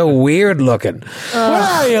because they're so weird looking. Where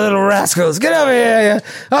are you, little rascals? Get over here.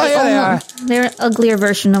 Oh, yeah, they are. They're an uglier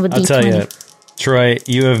version of a D20. I'll tell you, Troy,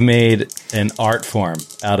 you have made an art form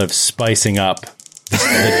out of spicing up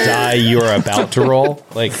the die you're about to roll.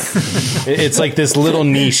 Like, it's like this little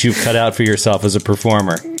niche you've cut out for yourself as a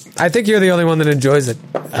performer. I think you're the only one that enjoys it.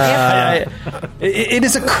 It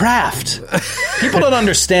is a craft. People don't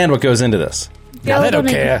understand what goes into this. Yeah, they don't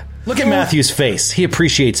care. Look at Matthew's face. He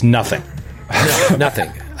appreciates nothing.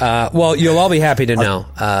 Nothing. Well, you'll all be happy to know.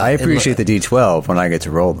 I appreciate the D12 when I get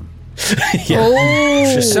to roll them.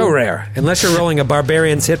 It's so rare. Unless you're rolling a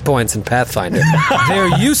barbarian's hit points in Pathfinder.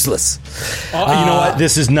 They're useless. You know what?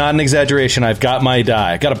 This is not an exaggeration. I've got my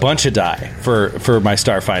die. I've got a bunch of die for my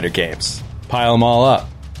Starfinder games. Pile them all up.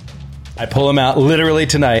 I pull them out literally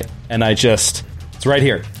tonight, and it's right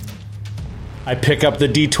here. I pick up the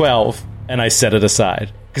D12, and I set it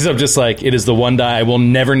aside. Because I'm just like, it is the one die I will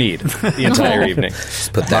never need the entire evening.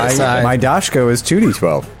 Just put that aside. My Dashko is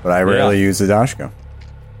 2D12, but I rarely use the Dashko.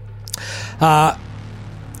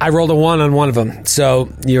 I rolled a 1 on one of them, so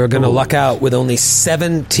you're going to luck out with only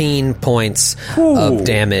 17 points of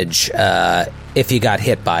damage if you got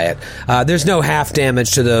hit by it. There's no half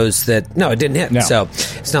damage to those that... No, it didn't hit, so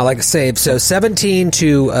it's not like a save. So 17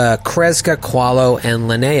 to Kreska, Qualo, and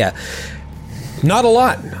Linnea. Not a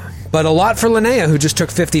lot, but a lot for Linnea, who just took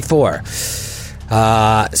 54.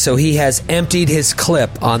 So he has emptied his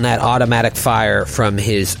clip on that automatic fire from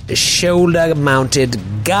his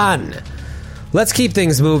shoulder-mounted gun. Let's keep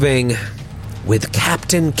things moving with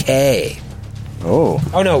Captain K. Oh,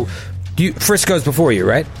 no. Frisk goes before you,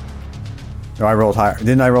 right? no, I rolled higher.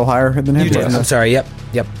 Didn't I roll higher than him? You did. I'm sorry. Yep.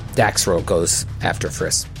 Dax roll goes after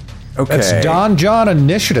Frisk. Okay. That's Don John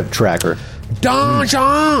Initiative Tracker. Don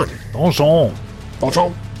John!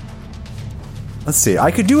 Let's see.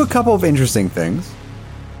 I could do a couple of interesting things.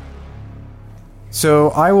 So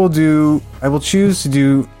I will choose to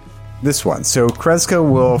do this one. So Kreska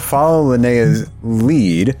will follow Linnea's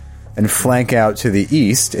lead and flank out to the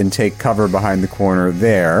east and take cover behind the corner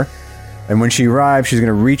there. And when she arrives, she's going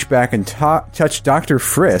to reach back and touch Dr.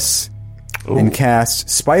 Frisk and cast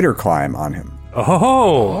Spider Climb on him. Oh,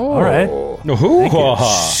 all right.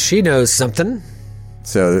 She knows something.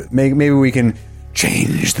 So maybe we can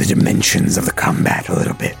change the dimensions of the combat a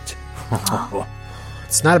little bit.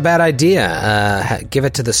 It's not a bad idea. Give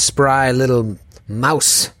it to the spry little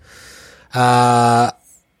mouse. And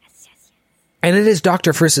it is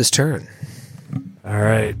Dr. Frisk's turn. All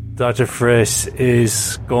right. Dr. Frisk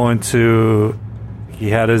is going to... He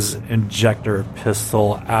had his injector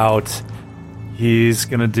pistol out. He's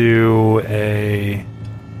going to do an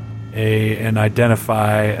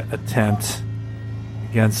identify attempt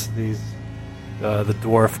against the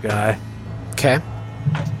dwarf guy. Okay.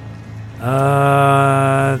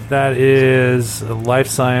 That is a life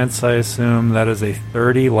science, I assume. That is a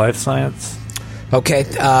 30 life science. Okay.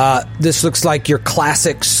 This looks like your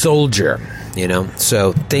classic soldier,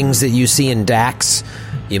 So things that you see in Dax,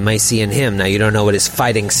 you might see in him. Now, you don't know what his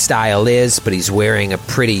fighting style is, but he's wearing a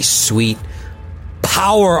pretty sweet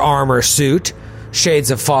power armor suit.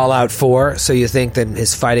 Shades of Fallout 4, so you think that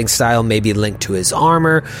his fighting style may be linked to his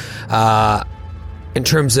armor. In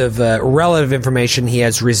terms of relative information, he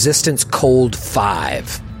has resistance cold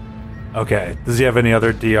 5. Okay. Does he have any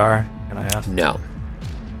other DR? Can I ask? No.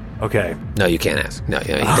 Okay. No, you can't ask. No,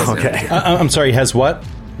 he doesn't. Okay. I'm sorry, he has what?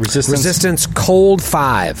 Resistance cold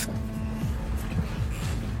 5.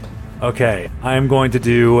 Okay. I'm going to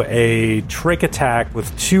do a trick attack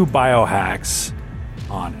with 2 biohacks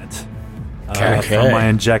on it. From my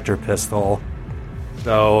injector pistol.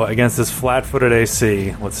 So, against this flat-footed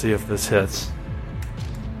AC, let's see if this hits.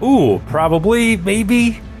 Ooh, probably,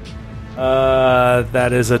 maybe.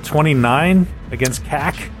 That is a 29 against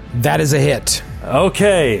CAC. That is a hit.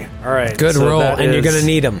 Okay, all right. Good roll, and you're going to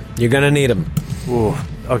need him. You're going to need him. Ooh,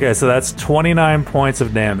 Okay, so that's 29 points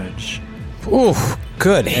of damage. Ooh,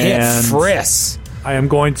 good hit, And- Friss. I am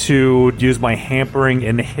going to use my hampering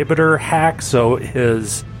inhibitor hack, so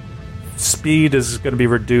his speed is going to be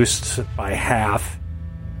reduced by half.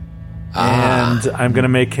 And I'm going to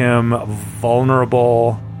make him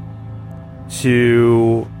vulnerable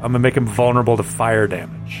to fire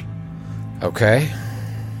damage. Okay.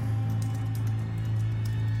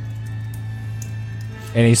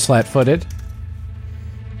 And he's flat-footed.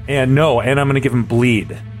 And I'm going to give him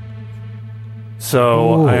bleed.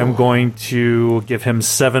 So I am going to give him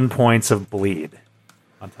 7 points of bleed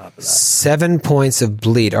on top of that. 7 points of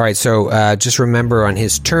bleed. All right, so just remember on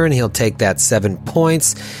his turn, he'll take that 7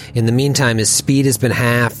 points. In the meantime, his speed has been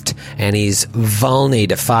halved, and he's vulny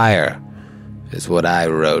to fire, is what I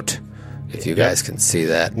wrote. If you guys can see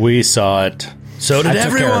that. We saw it. So did I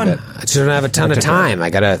took care of everyone. it. I just don't have a ton of time. I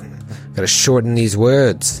gotta shorten these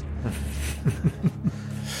words.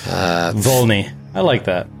 Volney. I like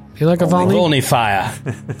that. You like a volley? Volney fire.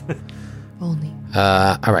 Only.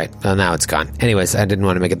 All right. Well, now it's gone. Anyways, I didn't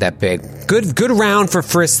want to make it that big. Good round for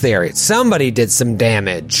Friss there. Somebody did some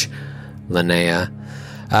damage. Linnea.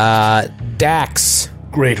 Dax.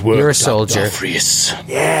 Great work. You're a soldier. Friss.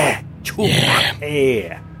 Yeah.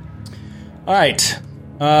 All right.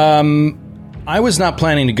 I was not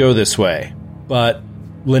planning to go this way, but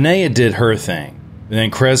Linnea did her thing, and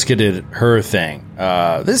then Kreska did her thing.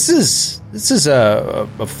 This is a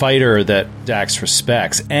fighter that Dax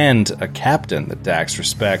respects, and a captain that Dax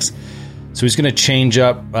respects. So he's going to change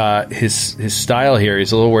up his style here.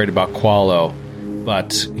 He's a little worried about Qualo,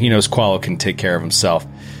 but he knows Qualo can take care of himself.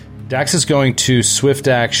 Dax is going to swift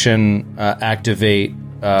action activate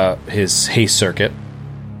his haste circuit.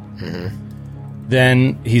 Mm-hmm.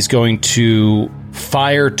 Then he's going to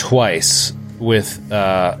fire twice with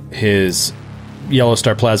his Yellow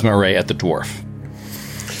Star Plasma Array at the dwarf.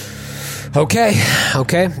 Okay.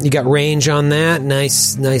 You got range on that.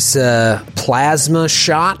 Nice plasma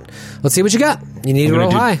shot. Let's see what you got. You need to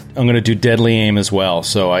roll high. I'm going to do deadly aim as well,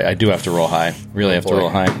 so I do have to roll high. Really have to roll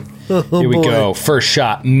high. Here we go. First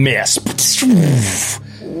shot, miss.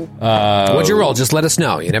 What'd you roll? Just let us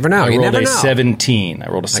know. You never know. I rolled a 17. I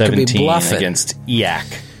rolled a 17 against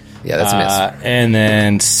Eak. Yeah, that's a miss. And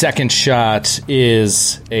then second shot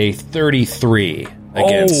is a 33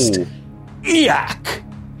 against Eak.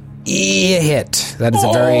 Hit. That is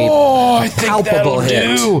a very palpable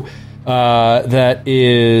hit. That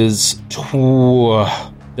is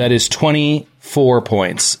 24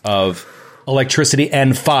 points of electricity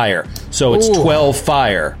and fire. So it's 12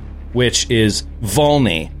 fire, which is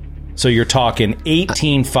Volney. So you're talking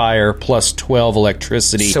 18 fire plus 12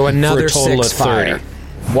 electricity. So another for a total 6 of 30. fire.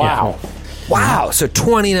 Wow. Yeah. Wow, so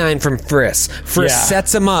 29 from Friss. Friss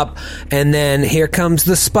sets him up, and then here comes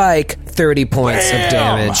the spike. 30 points of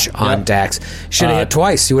damage on Dax. Should have hit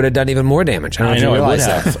twice. You would have done even more damage. I don't know if you realize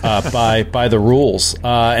have by the rules.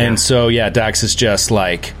 And so, Dax is just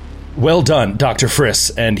like, well done, Dr.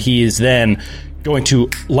 Friss. And he is then going to,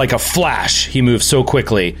 like a flash, he moves so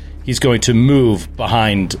quickly, he's going to move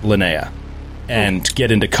behind Linnea and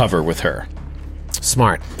get into cover with her.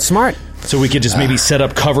 Smart. So we could just maybe set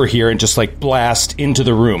up cover here and just like blast into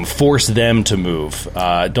the room, force them to move.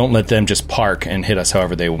 Don't let them just park and hit us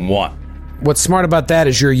however they want. What's smart about that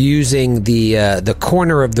is you're using the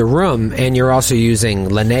corner of the room, and you're also using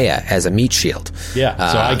Linnea as a meat shield. Yeah,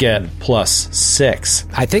 so I get +6.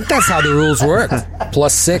 I think that's how the rules work.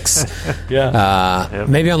 +6. Yeah.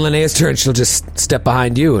 Maybe on Linnea's turn, she'll just step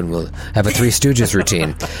behind you, and we'll have a Three Stooges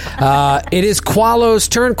routine. It is Qualo's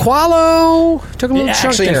turn. Qualo took a little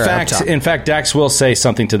chunk there. In fact, Dax will say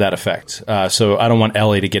something to that effect. So I don't want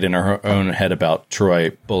Ellie to get in her own head about Troy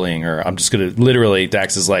bullying her. I'm just going to literally,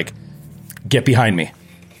 Dax is like, get behind me.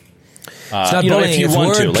 It's not if you bullying,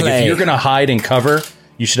 want to, it's if you're going to hide and cover,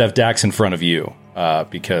 you should have Dax in front of you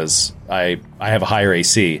because I have a higher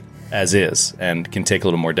AC as is and can take a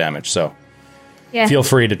little more damage. So feel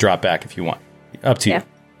free to drop back if you want. Up to you.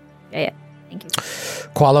 Yeah. Thank you.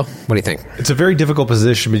 Qualo, what do you think? It's a very difficult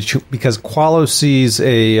position because Qualo sees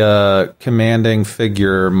a commanding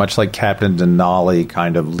figure, much like Captain Denali,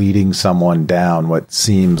 kind of leading someone down what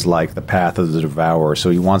seems like the path of the Devourer. So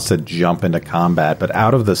he wants to jump into combat, but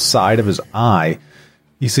out of the side of his eye,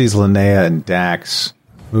 he sees Linnea and Dax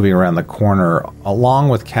moving around the corner, along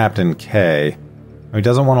with Captain K. He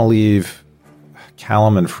doesn't want to leave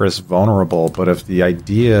Callum and Friss vulnerable, but if the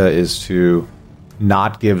idea is to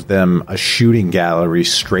not give them a shooting gallery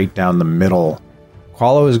straight down the middle,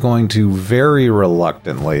 Qualo is going to very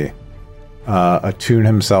reluctantly attune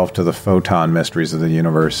himself to the photon mysteries of the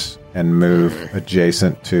universe and move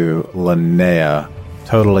adjacent to Linnea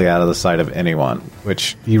totally out of the sight of anyone,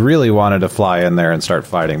 which he really wanted to fly in there and start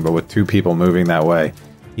fighting, but with two people moving that way,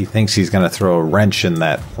 he thinks he's going to throw a wrench in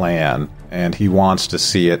that plan, and he wants to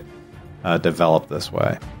see it develop this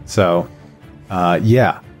way. So,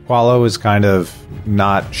 Qualo is kind of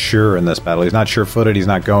not sure in this battle. He's not sure-footed, he's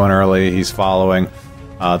not going early, he's following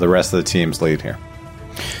the rest of the team's lead here.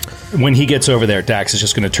 When he gets over there, Dax is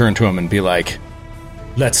just going to turn to him and be like,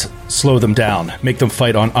 let's slow them down, make them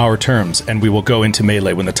fight on our terms, and we will go into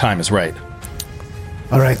melee when the time is right.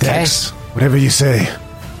 All right, Dax, whatever you say.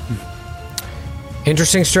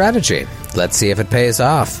 Interesting strategy. Let's see if it pays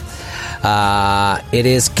off. It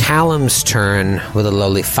is Callum's turn with a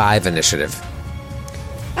lowly 5 initiative.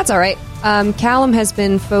 That's all right. Callum has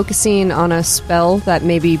been focusing on a spell that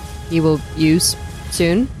maybe he will use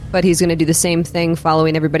soon, but he's going to do the same thing,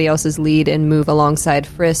 following everybody else's lead and move alongside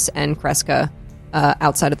Friss and Kreska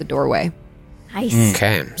outside of the doorway. Nice.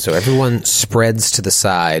 Okay, so everyone spreads to the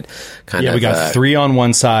side. We got 3 on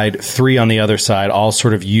one side, 3 on the other side, all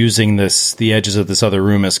sort of using the edges of this other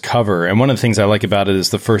room as cover. And one of the things I like about it is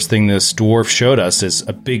the first thing this dwarf showed us is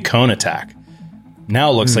a big cone attack.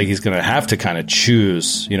 Now it looks like he's going to have to kind of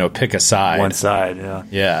choose, pick a side. One side, yeah.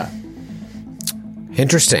 Yeah.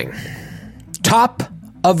 Interesting. Top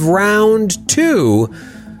of round 2,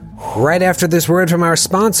 right after this word from our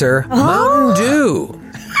sponsor, Mountain Dew.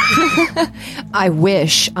 I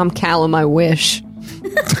wish. I'm Callum, I wish.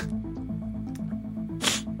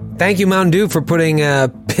 Thank you, Mountain Dew, for putting a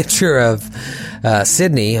picture of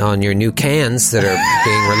Sydney on your new cans that are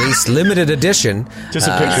being released, limited edition. Just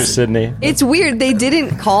a picture of Sydney. It's weird. They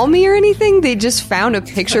didn't call me or anything. They just found a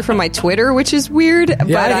picture from my Twitter, which is weird,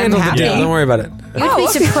 but I'm happy. Don't worry about it. You'd be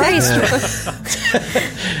surprised.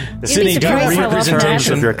 Sydney, get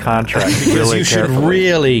representation of your contract. Because you should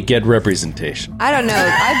really get representation. I don't know.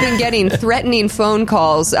 I've been getting threatening phone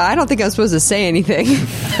calls. I don't think I'm supposed to say anything.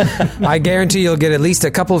 I guarantee you'll get at least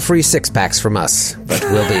a couple of free 6-packs from us, but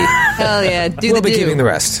we'll be Hell yeah, we'll be keeping the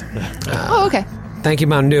rest. Okay. Thank you,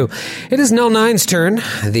 Mountain Dew. It is Null 9's turn,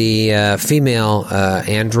 the female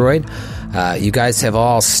android. You guys have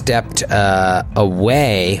all stepped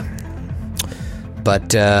away,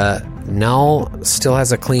 but Null still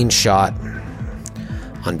has a clean shot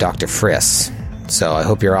on Dr. Friss. So I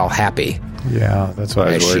hope you're all happy. Yeah, that's what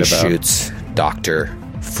I was worried as she about. shoots Dr.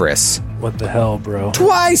 Friss. What the hell, bro?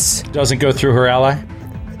 Twice! Doesn't go through her ally?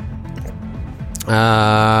 It's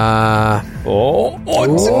a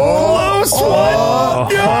close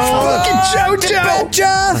one.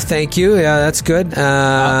 JoJo! Thank you. Yeah, that's good.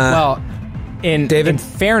 In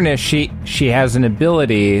fairness, she has an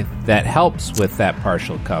ability that helps with that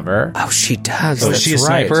partial cover. Oh, she does. Oh, That's she's a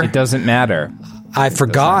right. sniper? It doesn't matter. I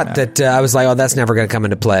forgot that I was like, oh, that's never going to come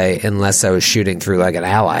into play unless I was shooting through like an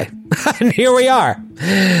ally. And here we are.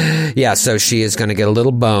 Yeah, so she is going to get a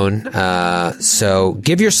little bone. So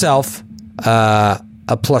give yourself a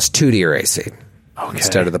 +2 to your AC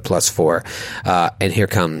instead of the +4. And here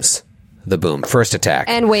comes the boom. First attack.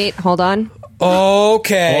 And wait, hold on.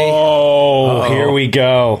 Okay. Oh, here we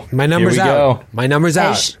go. My number's Here we out. go. My number's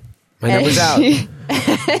out. My number's out.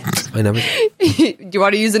 My number. Do you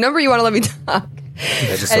want to use the number or you want to let me talk?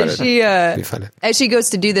 As she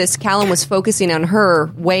goes to do this, Callum was focusing on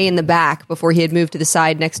her way in the back before he had moved to the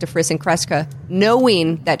side next to Friss and Kreska,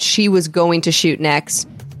 knowing that she was going to shoot next.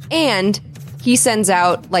 And he sends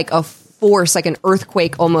out like a force, like an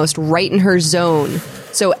earthquake almost, right in her zone.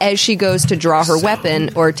 So as she goes to draw her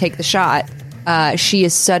weapon or take the shot, she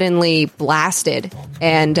is suddenly blasted.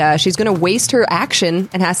 And she's going to waste her action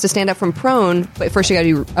and has to stand up from prone, but first she got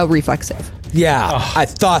to do a reflex save. Yeah, I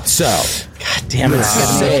thought so. God damn it.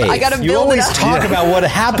 I got to build You always it up. talk about what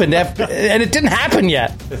happened, and it didn't happen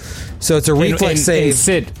yet. So it's a reflex save. And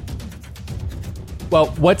Sid, well,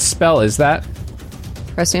 what spell is that?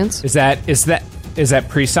 Prescience? Is that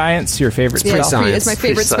pre-science, your favorite spell? Pre-science. It's my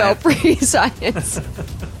favorite spell, pre-science.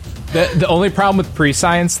 The only problem with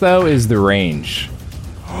pre-science, though, is the range.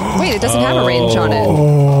 Wait, it doesn't have a range on it.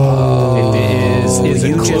 It is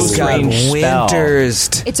a close range spell.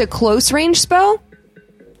 It's a close range spell?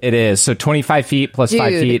 It is. So 25 feet plus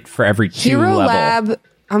 5 feet for every 2 Hero level. Lab,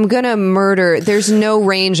 I'm going to murder. There's no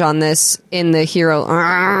range on this in the hero.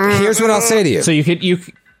 Here's what I'll say to you. So you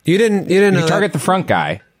didn't know target the front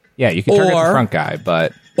guy. Yeah, you can target the front guy,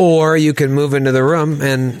 but or you can move into the room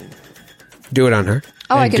and do it on her.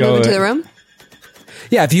 Oh, I can move into the room?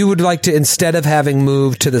 Yeah, if you would like to, instead of having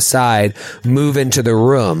moved to the side, move into the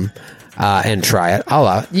room and try it, I'll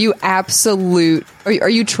allow it. You absolute... Are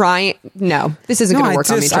you trying? No, this isn't going to work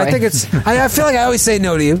on me, Troy. I think it's... I feel like I always say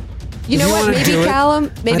no to you. You know what? Maybe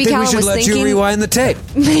Callum... I think we should let you rewind the tape.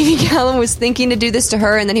 Maybe Callum was thinking to do this to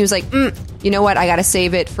her, and then he was like, you know what? I got to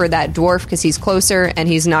save it for that dwarf because he's closer and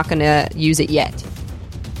he's not going to use it yet.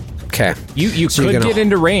 Okay. You could get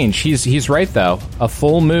into range. He's right, though. A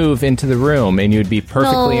full move into the room, and you'd be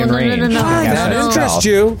perfectly in range. No. That interests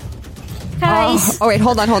you. Guys. Oh, wait,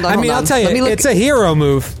 hold on. I mean, I'll tell you, it's a hero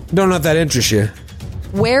move. Don't know if that interests you.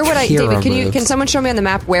 Where would I, Hero David? Can someone show me on the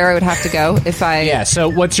map where I would have to go if I? Yeah.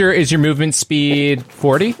 So, is your movement speed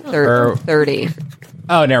 40 or 30?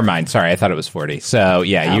 Oh, never mind. Sorry, I thought it was 40. So,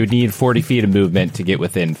 yeah, you would need 40 feet of movement to get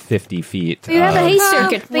within 50 feet. But you have a haste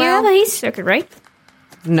circuit. But you have a haste circuit, right?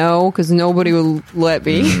 No, because nobody will let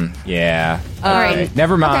me. Yeah. All right.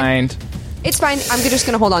 Never mind. Okay. It's fine. I'm just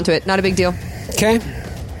going to hold on to it. Not a big deal. Okay.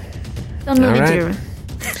 Don't move All into right.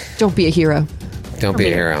 Don't be a hero. Don't be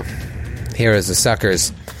a hero. Heroes are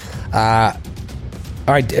suckers. All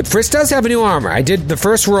right, Frisk does have a new armor. The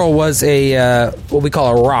first roll was a what we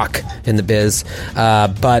call a rock in the biz.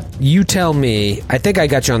 But you tell me. I think I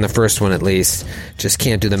got you on the first one at least. Just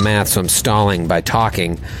can't do the math, so I'm stalling by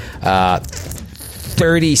talking.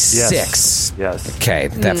 36. Yes. Okay,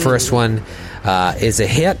 that first one is a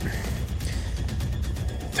hit.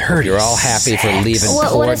 30. You're all happy for leaving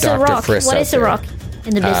poor Dr. Frisk. What is a rock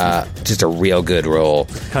in the business? Just a real good roll.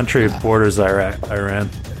 Country borders Iran.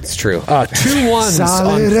 It's true. 2 1s.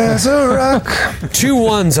 Solid as a rock. 2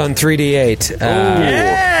 1s on 3d8.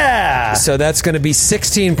 Yeah. So that's going to be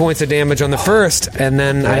 16 points of damage on the first, and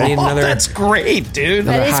then I need another. That's great, dude.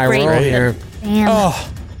 Another That is high great. roll here. Damn. Oh,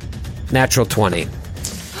 natural 20.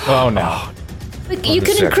 Oh, no. But you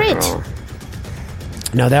couldn't crit.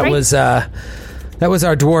 No, that Right? was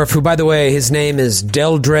our dwarf, who, by the way, his name is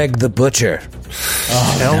Deldreg the Butcher.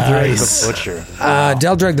 Eldred the Butcher.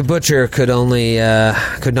 Deldreg the Butcher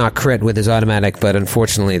could not crit with his automatic, but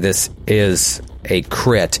unfortunately this is a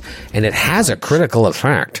crit, and it has a critical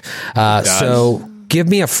effect. So give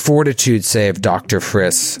me a fortitude save, Dr.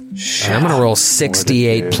 Frisk. And I'm going to roll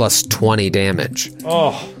 68 plus 20 damage.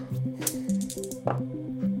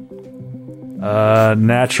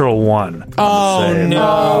 Natural 1. Oh, no.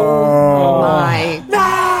 Oh my.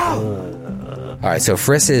 All right, so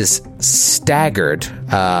Frisk is staggered.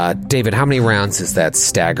 David, how many rounds is that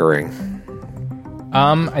staggering?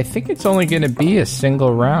 I think it's only going to be a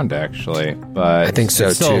single round, actually. But I think so,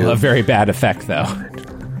 it's still too. a very bad effect, though.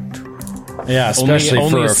 Yeah, especially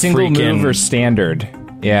only for a single freaking move or standard.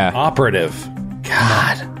 Yeah. operative.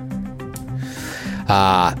 God.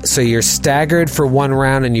 So you're staggered for 1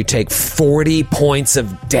 round, and you take 40 points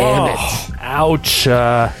of damage. Ouch.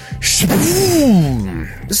 This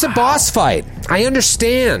is a boss fight. I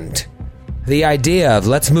understand the idea of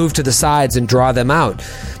let's move to the sides and draw them out.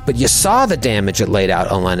 But you saw the damage it laid out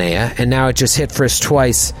on Linnea, and now it just hit Frisk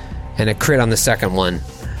twice and a crit on the second one.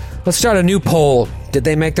 Let's start a new poll. Did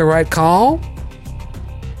they make the right call?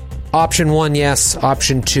 Option 1, yes.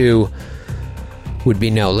 Option 2 would be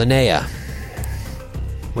no. Linnea,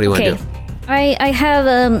 what do you want to do? I have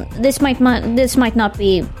this might not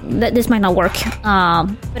work.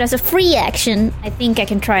 But as a free action, I think I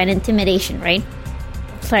can try an intimidation, right?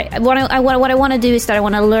 Sorry, what I want to do is that I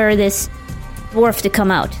want to lure this dwarf to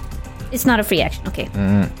come out. It's not a free action, okay?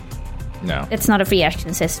 No. It's not a free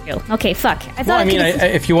action, says Joe. Okay, fuck. I thought.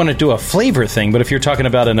 If you want to do a flavor thing, but if you're talking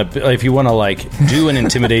about if you want to do an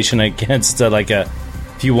intimidation against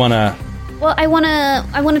if you want to. Well, I want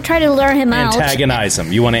to try to lure him out. Antagonize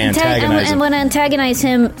him. You want to antagonize him. I want to antagonize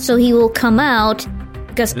him so he will come out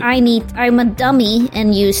because I'm a dummy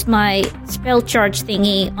and use my spell charge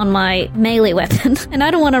thingy on my melee weapon, and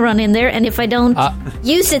I don't want to run in there. And if I don't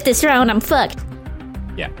use it this round, I'm fucked.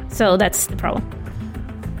 Yeah. So that's the problem.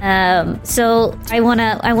 So I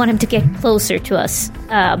want him to get closer to us,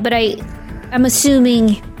 but I'm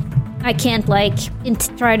assuming I can't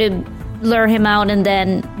try to lure him out and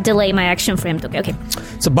then delay my action for him to. Okay.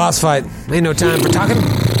 It's a boss fight. Ain't no time for talking.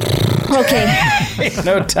 Okay.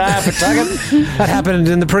 No time for talking. That happened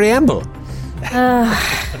in the preamble.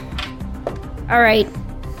 All right.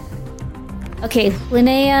 Okay,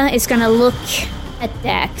 Linnea is gonna look at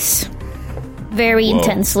Dax very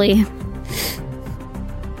intensely.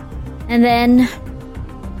 And then,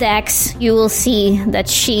 Dax, you will see that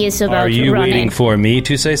she is about to run in. Are you waiting for me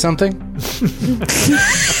to say something?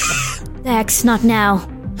 Dax, not now.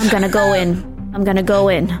 I'm gonna go in.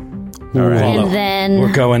 All right. And then...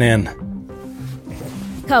 We're going in.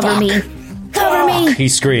 Cover me. Cover me! He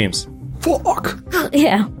screams.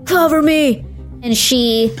 Yeah, cover me! And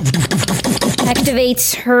she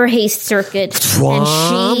activates her haste circuit. And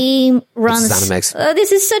she runs... That's the sound it makes.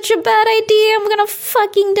 This is such a bad idea. I'm gonna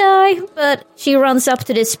fucking die. But she runs up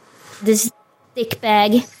to this thick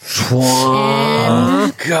bag.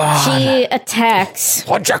 And she attacks.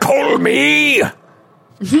 What'd you call me?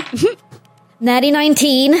 Natty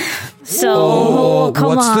 19. So,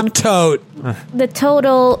 come what's on. the tote? The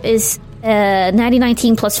total is Natty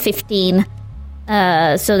 19 plus 15.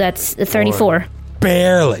 So that's 34.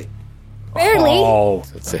 Barely. Barely. Oh,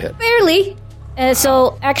 That's a hit. Barely.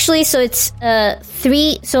 So it's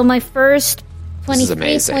 3. So my first 23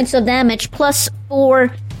 amazing. points of damage plus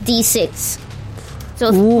 4d6. So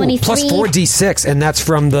 23 Plus 4d6, and that's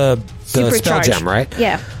from the spell supercharge. gem, right?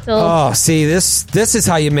 Yeah. So Oh, see, this is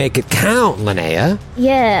how you make it count, Linnea.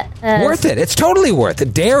 yeah. Worth it. It's totally worth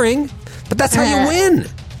it. Daring, but that's how you win.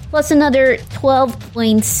 Plus another 12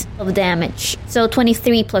 points of damage. So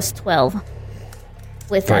 23 plus 12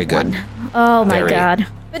 with Very that good. one. Oh my Very- god.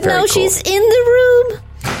 But very now cool. she's in the room.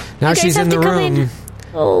 Now You guys she's have in the to come room, in.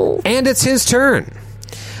 Oh. and it's his turn.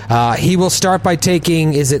 He will start by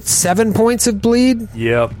taking, is it 7 points of bleed?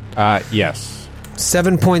 yep. Yes.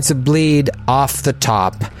 7 points of bleed off the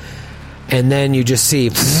top, and then you just see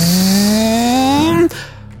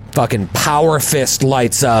fucking power fist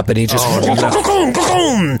lights up, and he just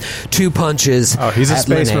 2 punches. Oh, he's a at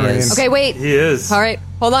space Linnea's. marine. Okay, wait. He is. All right,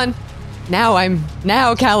 hold on.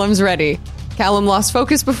 Now Callum's ready. Callum lost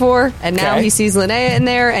focus before, and now Okay. he sees Linnea in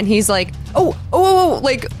there, and he's like, oh,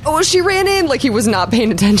 she ran in. Like, he was not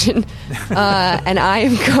paying attention. And I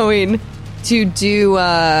am going to do,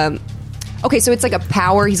 okay, so it's like a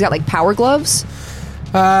power, he's got like power gloves.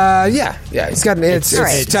 Yeah. He's got it's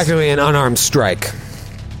Alright. technically an unarmed strike.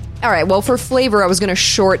 All right, well, for flavor, I was going to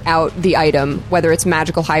short out the item, whether it's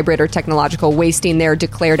magical, hybrid, or technological, wasting their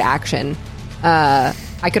declared action.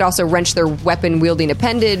 I could also wrench their weapon-wielding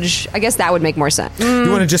appendage. I guess that would make more sense. You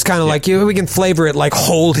want to just kind of like we can flavor it like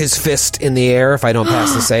hold his fist in the air if I don't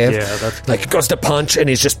pass the save. Yeah, that's like it goes to punch and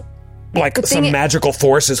he's just like some thing- magical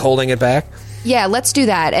force is holding it back. Yeah, let's do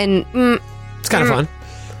that. And It's kind of fun.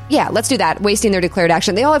 yeah, let's do that. Wasting their declared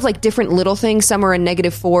action. They all have like different little things. Some are a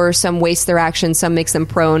 -4, some waste their action, some makes them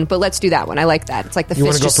prone. But let's do that one. I like that. It's like the You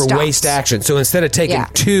want fist to go just for stops. waste action. So instead of taking Yeah.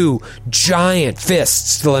 2 giant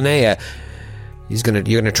fists to Linnea,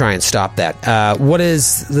 you're gonna try and stop that. What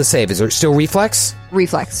is the save? Is it still reflex?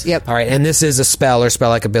 Reflex. Yep. All right, and this is a spell or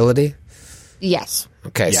spell-like ability. Yes.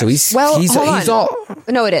 Okay, so he's Well, he's hold on. all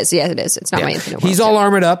No, it is. Yeah, it is. It's not my infinite. he's world. all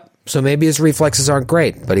armored up, so maybe his reflexes aren't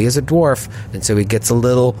great, but he is a dwarf, and so he gets a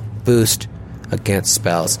little boost against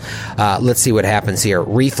spells. Let's see what happens here.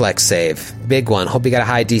 Reflex save, big one. Hope you got a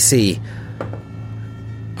high DC.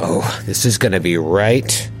 Oh, this is going to be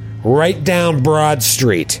right down Broad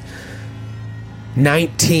Street.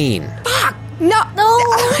 19. No.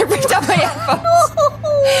 I ripped out my headphones.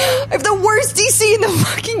 I have the worst DC in the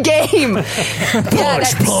fucking game.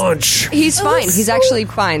 Punch. He's fine. He's actually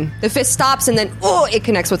fine. The fist stops, and then it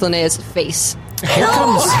connects with Linnea's face. Here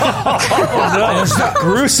comes.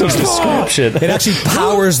 Gruesome description. It actually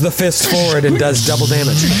powers the fist forward and does double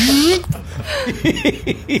damage.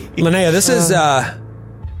 Linnea, this is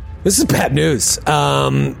bad news.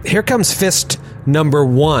 Here comes fist number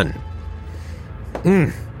 1.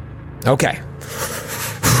 Okay.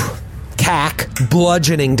 CAC,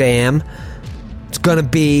 bludgeoning dam. It's gonna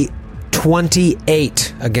be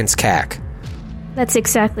 28 against CAC. That's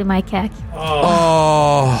exactly my CAC.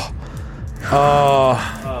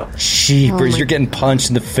 Jeepers, you're getting punched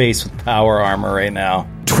in the face with power armor right now.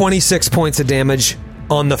 26 points of damage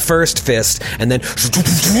on the first fist, and then here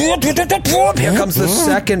comes the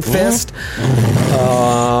second fist.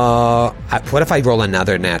 What if I roll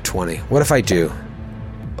another nat 20? What if I do?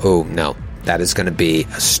 Oh, no. That is going to be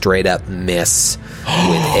a straight up miss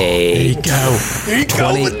with a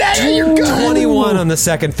 21 on the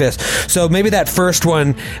second fist. So maybe that first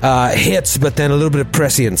one hits, but then a little bit of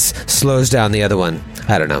prescience slows down the other one.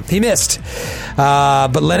 I don't know. He missed.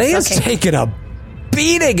 But Linnea's taking a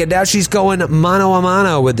beating, and now she's going mano a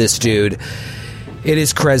mano with this dude. It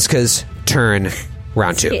is Kreska's turn.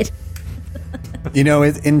 Round 2. You know,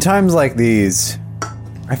 in times like these,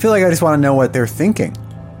 I feel like I just want to know what they're thinking.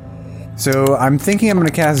 So I'm thinking I'm going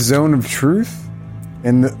to cast Zone of Truth.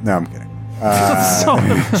 No, I'm kidding.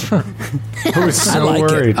 I was so like it.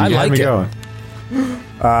 worried. I You had like me it. going.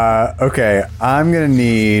 Okay, I'm going to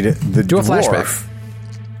need the Do a dwarf flashback.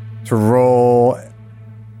 to roll.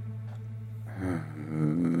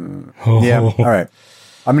 Yeah, all right.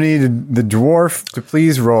 I'm going to need the dwarf to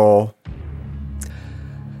please roll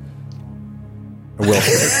a will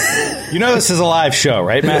save. You know this is a live show,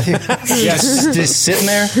 right, Matthew? Yes. Just sitting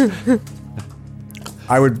there.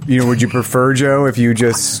 I would, would you prefer, Joe, if you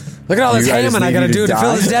just... Look at all this I just ham I need got to you do to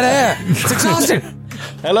fill die? this dead air. It's exhausting.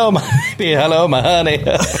 Hello, my baby. Hello, my honey.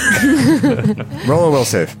 Roll a will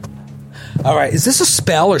save. All right, is this a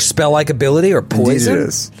spell or spell-like ability or Indeed poison? it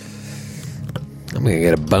is. I'm going to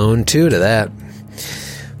get a bone, too, to that.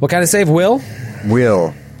 What kind of save? Will?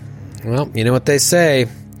 Will. Well, you know what they say.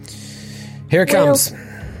 Here it comes.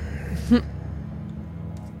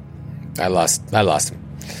 I lost him.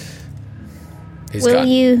 He's Will gone.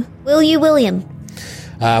 you, William?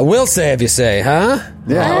 Will save, you say, huh?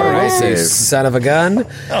 Yeah. All right, Will you save. son of a gun.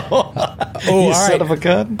 All right. Son of a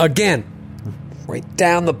gun. Again. Right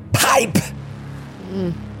down the pipe.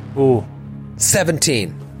 Ooh.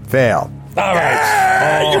 17. Fail. All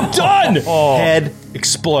right. You're done. Head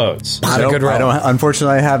explodes. Not a Nope, good roll.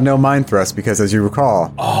 Unfortunately, I have no mind thrust because, as you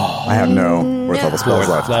recall, I have no fourth level spells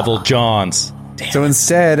left. Level Johns. So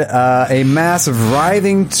instead, a mass of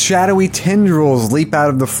writhing, shadowy tendrils leap out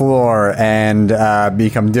of the floor and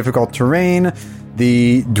become difficult terrain.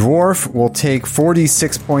 The dwarf will take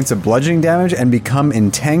 46 points of bludgeoning damage and become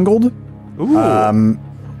entangled.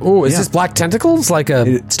 Ooh, is this black tentacles? Like a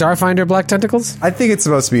Starfinder black tentacles? I think it's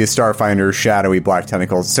supposed to be a Starfinder shadowy black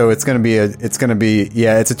tentacles. So it's going to be it's a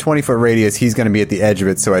 20-foot radius. He's going to be at the edge of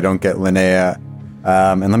it so I don't get Linnea.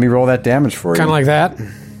 And let me roll that damage for you. Kind of like that?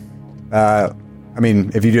 I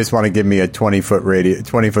mean, if you just want to give me a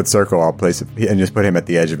 20-foot circle, I'll place it and just put him at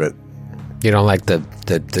the edge of it. You don't like the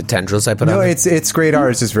tendrils I put on? No, there? it's great art.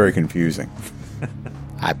 It's just very confusing.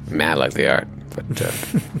 I like the art. But,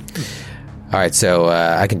 all right, so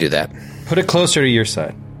I can do that. Put it closer to your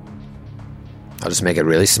side. I'll just make it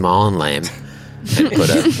really small and lame and put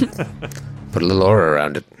a little aura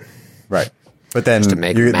around it. Right. But then to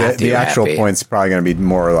make the Matthew actual happy. point's probably going to be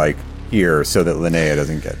more like here so that Linnea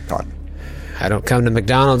doesn't get caught. I don't come to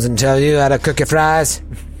McDonald's and tell you how to cook your fries.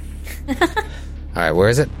 All right, where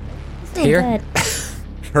is it? Here? Good.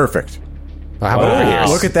 Perfect. Well, how about over here?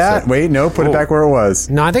 Look at that. Wait, no, put it back where it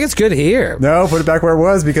was. No, I think it's good here. No, put it back where it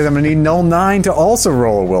was because I'm going to need null 9 to also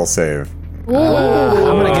roll a will save. I'm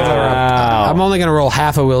gonna give her I'm only going to roll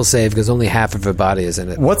half a will save because only half of her body is in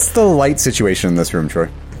it. What's the light situation in this room, Troy?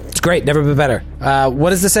 It's great. Never been better.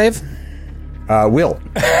 What is the save? Will.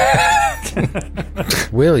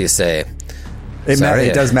 Will you say?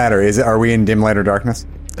 It does matter. Are we in dim light or darkness?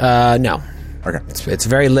 No. Okay. It's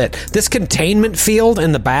very lit. This containment field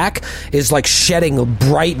in the back is like shedding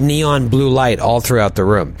bright neon blue light all throughout the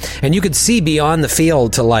room. And you can see beyond the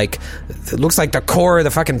field to like, it looks like the core of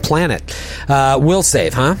the fucking planet. Will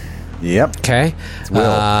save, huh? Yep. Okay.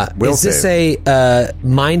 Will is this save. a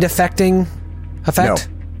mind affecting effect?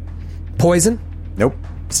 No. Poison? Nope.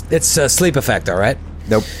 It's a sleep effect, all right?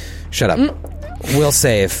 Nope. Shut up. Will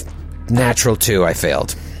save. Natural 2, I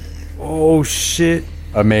failed. Oh, shit.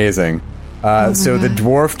 Amazing. So the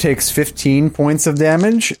dwarf takes 15 points of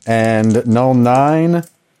damage, and null 9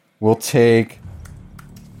 will take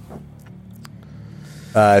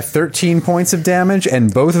 13 points of damage,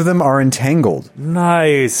 and both of them are entangled.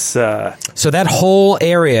 Nice. So that whole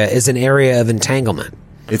area is an area of entanglement.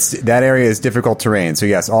 That area is difficult terrain. So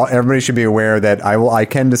yes, everybody should be aware that I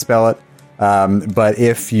can dispel it. But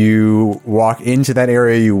if you walk into that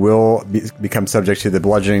area, you will become subject to the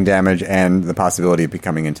bludgeoning damage and the possibility of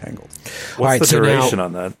becoming entangled. What's the duration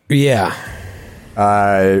on that? Yeah.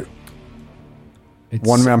 1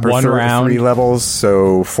 round per 3 levels,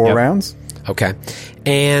 so 4 rounds. Okay.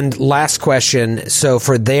 And last question. So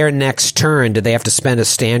for their next turn, do they have to spend a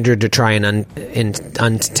standard to try and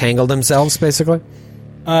untangle themselves, basically?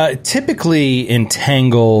 Typically,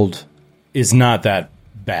 entangled is not that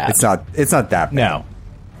bad. It's not that bad. No.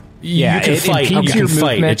 You can fight. You can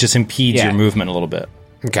fight. It just impedes your movement a little bit.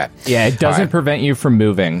 Okay. Yeah, it doesn't prevent you from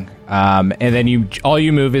moving. And then all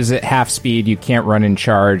you move is at half speed. You can't run and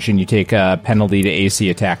charge, and you take a penalty to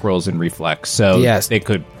AC attack rolls and reflex. So they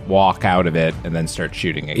could walk out of it and then start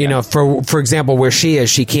shooting again. You know, for example, where she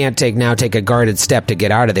is, she can't take a guarded step to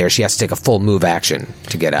get out of there. She has to take a full move action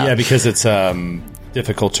to get out. Yeah, because it's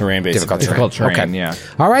difficult terrain, basically. Difficult terrain, okay. Yeah.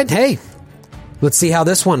 All right, hey. Let's see how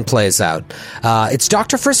this one plays out. It's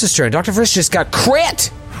Dr. Frisk's turn. Dr. Frisk just got crit!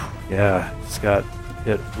 Yeah, it's got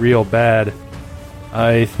hit real bad.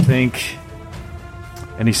 I think...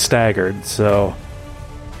 And he's staggered, so...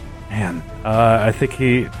 Man, I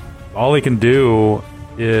think all he can do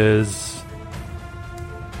is...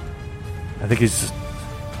 I think he's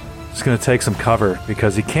just going to take some cover,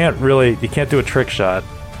 because he can't do a trick shot.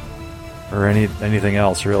 Or anything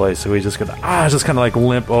else, really. So he's just going to just kind of like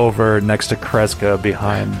limp over next to Kreska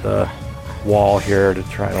behind the wall here to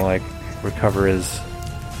try to like recover his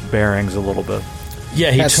bearings a little bit.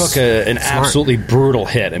 Yeah, he took an absolutely brutal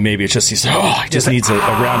hit, and maybe it's just he just needs a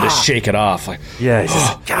round to shake it off. Like, yeah, he's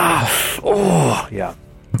just yeah.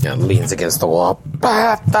 Yeah, leans against the wall.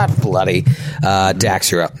 That bloody.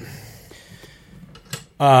 Dax, you're up.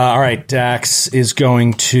 All right, Dax is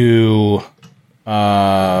going to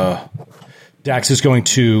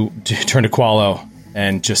turn to Qualo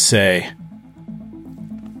and just say,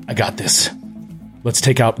 I got this. Let's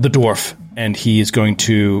take out the dwarf. And he is going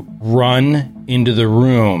to run into the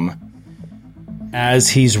room. As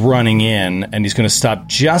he's running in, and he's going to stop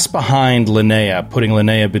just behind Linnea, putting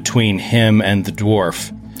Linnea between him and the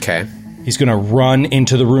dwarf. Okay. He's going to run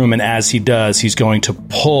into the room, and as he does, he's going to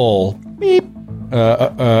pull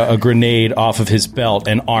a grenade off of his belt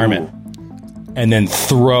and arm it, and then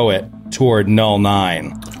throw it toward Null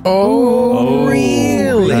 9. Oh,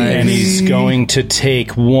 really? And he's going to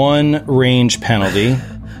take 1 range penalty.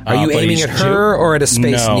 Are you aiming at her or at a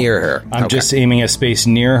space near her? I'm just aiming at a space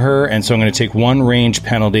near her, and so I'm going to take 1 range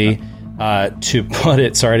penalty to put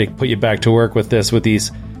it... Sorry to put you back to work with this, with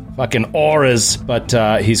these fucking auras, but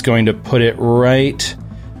he's going to put it right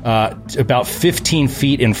about 15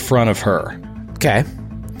 feet in front of her. Okay.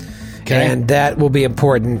 And that will be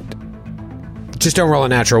important. Just don't roll a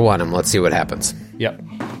natural 1 and let's see what happens. Yep.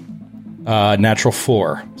 Natural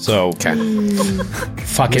 4. So, fucking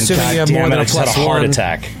goddamn it! I just had a heart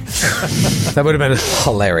attack. That would have been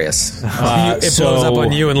hilarious. It blows up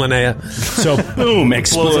on you and Linnea. So, boom!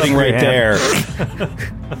 Exploding right there.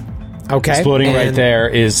 Okay. Exploding right there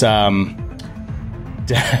is a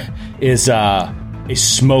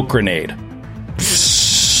smoke grenade.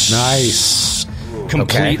 Nice.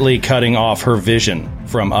 Completely cutting off her vision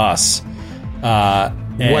from us.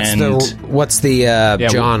 What's the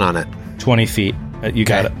John on it? 20 feet. You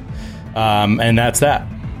got it. And that's that.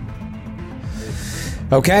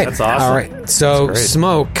 Okay. That's awesome. All right. So,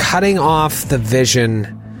 smoke cutting off the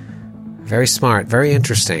vision. Very smart. Very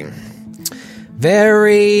interesting.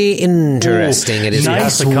 Very interesting. It is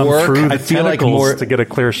nice to come work. through the I feel like more to get a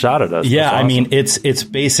clear shot at us. Yeah, That's I awesome. mean, it's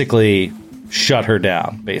basically shut her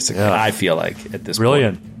down, basically. Yeah. I feel like at this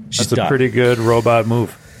brilliant. point. She's That's done. a pretty good robot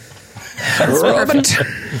move. Robot.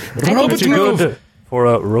 Pretty good for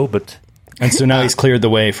a robot. And so now he's cleared the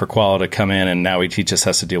way for Qualo to come in, and now he just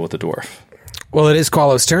has to deal with the dwarf. Well, it is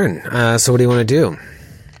Qualo's turn. So what do you want to do?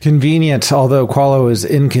 Convenient, although Qualo is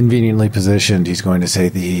inconveniently positioned, he's going to say,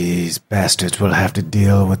 these bastards will have to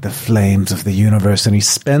deal with the flames of the universe, and he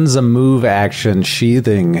spends a move action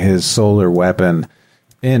sheathing his solar weapon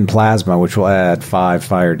in plasma, which will add 5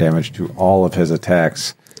 fire damage to all of his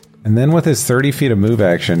attacks. And then with his 30 feet of move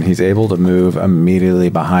action, he's able to move immediately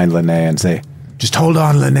behind Linnea and say, just hold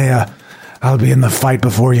on, Linnea. I'll be in the fight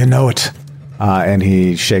before you know it. And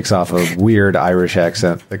he shakes off a weird Irish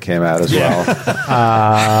accent that came out as well.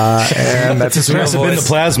 And that's his Must have been the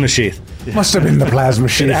plasma sheath. Must have been the plasma It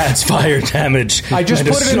sheath. adds fire damage. I just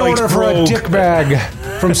put it in order for a dick bag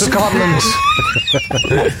from Scotland.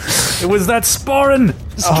 It was that sporin.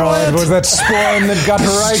 It was that sporn that got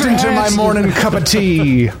right into my morning cup of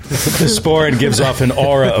tea. The sporin gives off an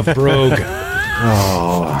aura of brogue.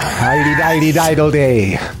 Oh, hidey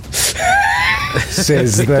day,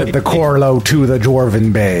 says the Corlo to the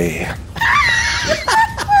Dwarven Bay.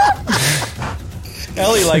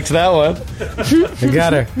 Ellie liked that one. You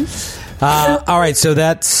got her. All right, so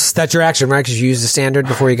that's your action, right? Because you used the standard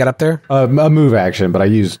before you got up there. A move action, but I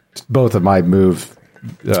used both of my move,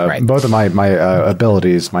 both of my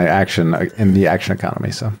abilities, my action in the action economy.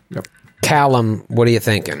 So, yep. Callum, what are you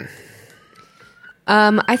thinking?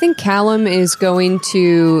 I think Callum is going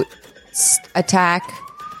to attack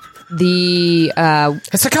the...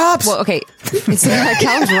 It's the cops! Well, okay. It's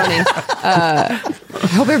Callum's running. I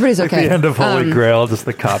hope everybody's okay. The end of Holy Grail, just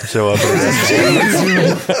the cops show up.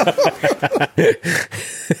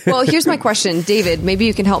 Well, here's my question. David, maybe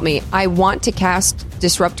you can help me. I want to cast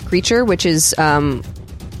Disrupt Creature, which is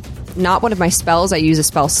not one of my spells. I use a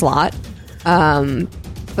spell slot.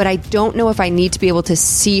 But I don't know if I need to be able to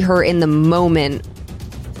see her in the moment.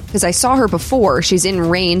 Because I saw her before. She's in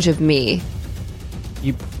range of me.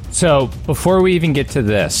 So, before we even get to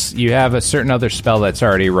this, you have a certain other spell that's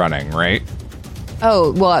already running, right?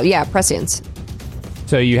 Oh, well, yeah, Prescience.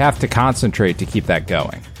 So you have to concentrate to keep that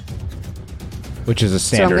going, which is a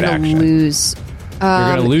standard so I'm action. Lose. You're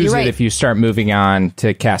going to lose right. it if you start moving on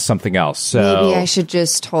to cast something else. So Maybe I should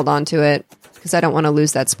just hold on to it, because I don't want to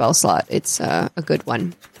lose that spell slot. It's a good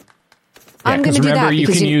one. I'm going to do that.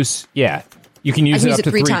 You can use it up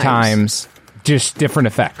to 3 times, just different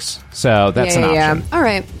effects. So that's an option. Yeah. All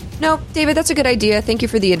right. No, David, that's a good idea. Thank you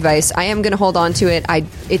for the advice. I am going to hold on to it.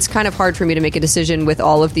 It's kind of hard for me to make a decision with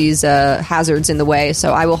all of these hazards in the way,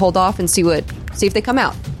 so I will hold off and see if they come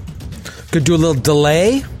out. Could do a little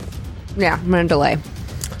delay. Yeah, I'm going to delay.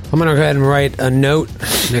 I'm going to go ahead and write a note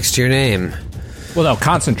next to your name. Well, no,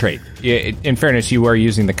 concentrate. In fairness, you are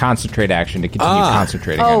using the concentrate action to continue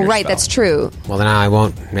concentrating on Oh, your right, spell. that's true. Well, then I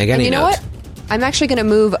won't make any And you know note. what? I'm actually going to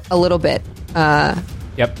move a little bit.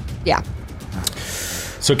 Yep. Yeah.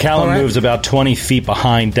 So Callum All right. moves about 20 feet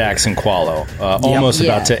behind Dax and Qualo, almost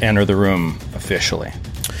about to enter the room officially.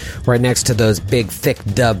 Right next to those big, thick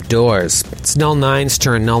dub doors. It's Null 9's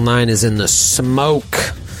turn. Null 9 is in the smoke.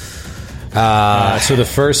 So the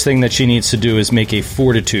first thing that she needs to do is make a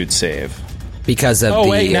fortitude save. Because of Oh, the...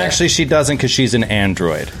 wait, actually she doesn't because she's an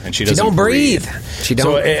android. And she she doesn't don't breathe. She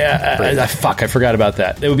don't breathe. Fuck, I forgot about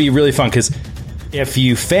that. It would be really fun because if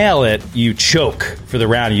you fail it, you choke for the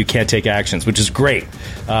round and you can't take actions, which is great.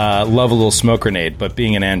 Love a little smoke grenade, but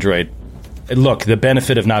being an android... Look, the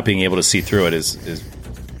benefit of not being able to see through it is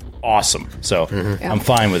awesome. So I'm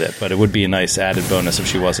fine with it, but it would be a nice added bonus if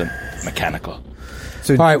she wasn't mechanical.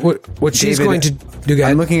 So, All right, what she's David, going to do... Go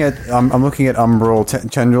ahead. I'm looking at umbral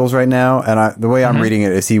tendrils right now, and the way I'm reading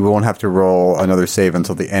it is he won't have to roll another save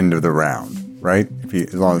until the end of the round, right?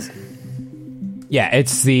 As long as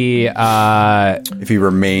it's the if he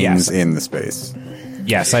remains in the space.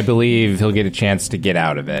 yes, I believe he'll get a chance to get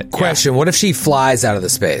out of it. Question, what if she flies out of the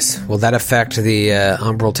space? Will that affect the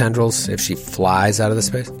umbral tendrils if she flies out of the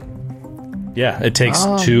space? Yeah, it takes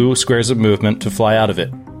 2 squares of movement to fly out of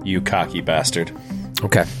it, you cocky bastard.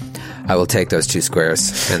 Okay. I will take those 2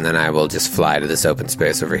 squares, and then I will just fly to this open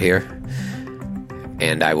space over here.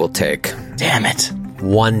 And I will take... Damn it.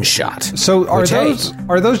 1 shot. So are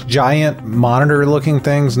those giant monitor-looking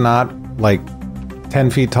things not like 10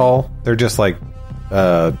 feet tall? They're just like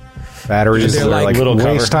batteries. They're that are like little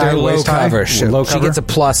cover. waist high, They're low waist high? cover. Low She cover? gets a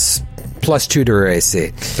plus 2 to her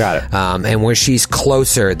AC. Got it. And where she's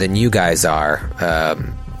closer than you guys are,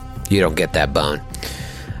 you don't get that bone.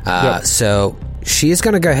 So she's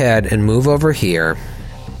going to go ahead and move over here.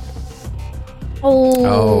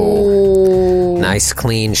 Oh. Nice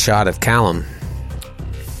clean shot of Callum.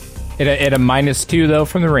 At a -2 though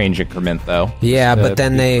from the range increment though. Yeah, Just but to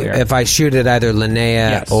then be clear. if I shoot at either Linnea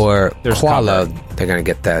Yes, or there's Qualo, cover. they're going to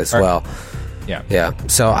get that as well. yeah. Yeah.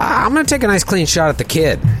 So I'm going to take a nice clean shot at the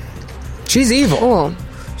kid. She's evil. Cool.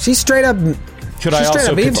 She's straight up. Could I she's straight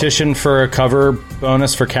also up evil. petition for a cover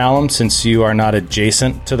bonus for Callum since you are not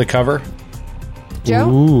adjacent to the cover?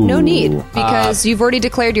 Joe, no need because you've already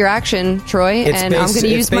declared your action, Troy, and I'm going to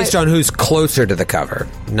use based on who's closer to the cover,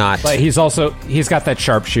 not. But he's got that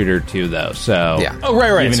sharpshooter too though. So Yeah. Oh,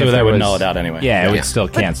 right. even So if that there would was- null it out anyway. Yeah, it Yeah. would still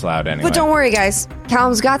cancel out anyway. But don't worry, guys.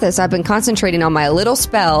 Callum's got this. I've been concentrating on my little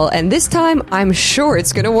spell, and this time I'm sure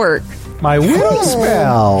it's going to work. My will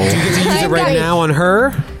spell. Use it right now on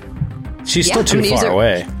her. She's Yeah, still I'm too gonna use far it.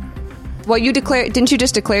 away. Well, didn't you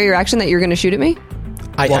just declare your action that you're going to shoot at me?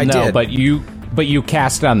 I no, did. but you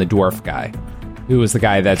cast it on the dwarf guy, who was the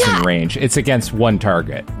guy that's in range. It's against one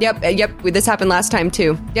target. Yep. This happened last time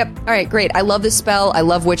too. Yep. All right, great. I love this spell. I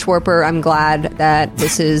love Witch Warper. I'm glad that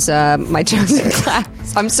this is my chosen class.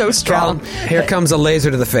 I'm so strong. Callum, here comes a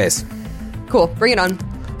laser to the face. Cool. Bring it on.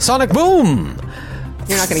 Sonic boom.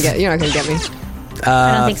 You're not gonna get me. I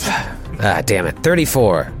don't think so. Ah, damn it.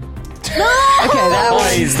 34. Okay, that one.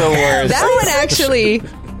 He's the worst. That one actually.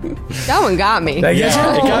 That one got me.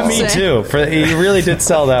 Yeah, it got me too. You really did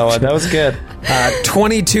sell that one. That was good.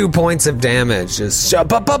 22 points of damage. Just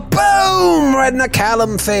boom right in the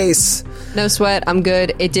Callum face. No sweat. I'm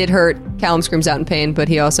good. It did hurt. Callum screams out in pain, but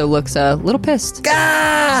he also looks a little pissed.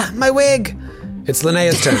 Ah, my wig. It's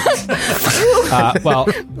Linnea's turn.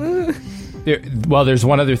 There's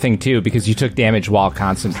one other thing too, because you took damage while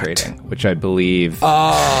concentrating, which I believe.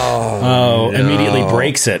 Immediately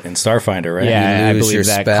breaks it in Starfinder, right? Yeah, I lose believe your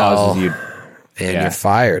that spell. causes you. And Yeah. you're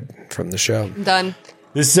fired from the show. Done.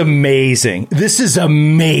 This is amazing. This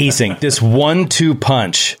 1-2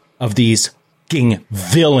 punch of these fucking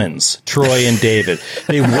villains, Troy and David.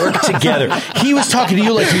 They work together. He was talking to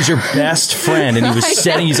you like he's your best friend, and he was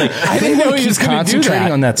setting. He's like, I didn't know he was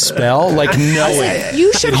concentrating on that spell, like knowing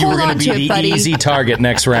You should that you were hold going on to to be it, the buddy. easy target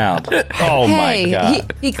next round. Oh my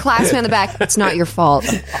god! He claps me on the back. It's not your fault.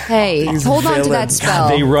 Hey, hold on to that spell.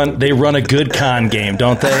 They run a good con game,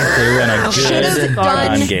 don't they? They run a Should have good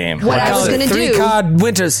done con game. what I was going to do. 3 card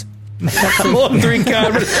winters. Three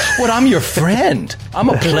card. What? I'm your friend. I'm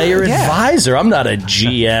a player advisor. I'm not a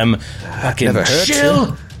GM. Fucking Never heard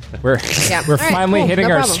chill. We're Yeah. we're All right, finally cool. hitting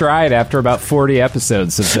No our problem. stride after about 40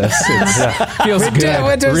 episodes of this. It feels good,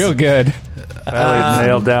 winters. real good. Finally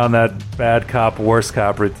nailed down that bad cop, worst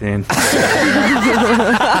cop routine.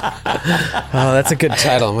 Oh, that's a good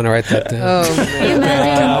title. I'm going to write that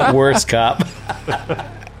down. Oh, Worst cop.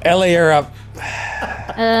 Ellie, you're up.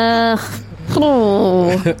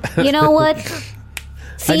 You know what?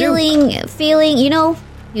 Feeling, you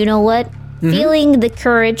know what? Feeling the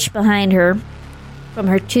courage behind her from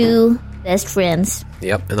her two best friends.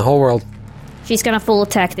 Yep, in the whole world. she's gonna full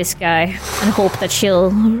attack this guy and hope that she'll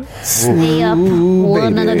stay up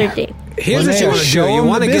one another day. Here's what you want to do. You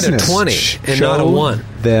want to get a 20 and not a 1.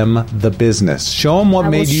 Them the business. Show them what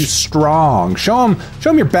made you strong. Show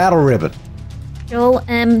them your battle ribbon. Show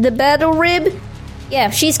the battle rib.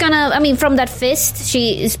 Yeah, she's gonna. I mean, from that fist,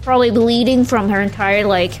 she is probably bleeding from her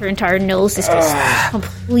entire nose is just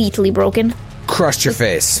completely broken. Crushed your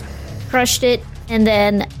face. Crushed it, and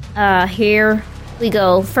then here we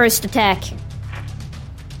go. First attack.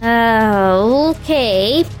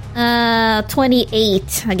 Okay.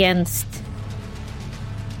 28 against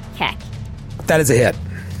Cack. That is a hit.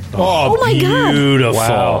 Oh my God. Beautiful.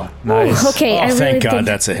 Wow. Nice. Okay, I really Thank God think-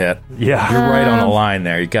 that's a hit. Yeah. You're right on the line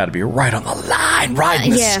there. You got to be right on the line.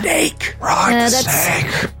 Riding the snake. Ride the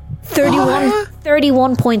that's- snake.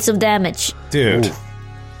 31 points of damage. Dude.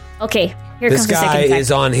 Okay, here This comes the guy second attack.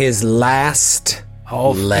 is on his last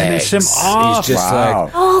legs. finish him off. He's just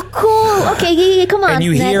like... Oh, cool. Okay, yeah, come on. And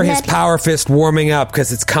you hear his Nat- power fist warming up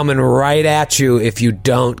because it's coming right at you if you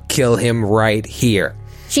don't kill him right here.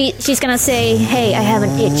 She's gonna say, "Hey, I have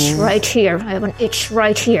an itch right here. I have an itch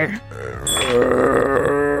right here."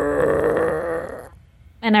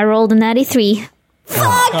 And I rolled a 93.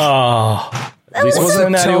 At least it wasn't a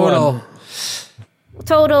natty one.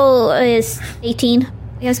 Total is 18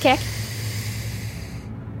 against Cack.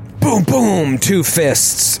 Boom, boom. 2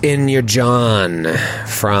 fists in your John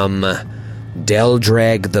from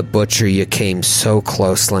Deldrag the Butcher. You came so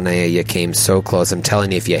close, Linnea. You came so close. I'm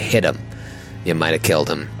telling you, if you hit him, you might have killed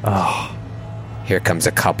him. Oh. Here comes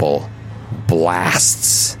a couple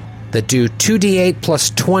blasts that do 2d8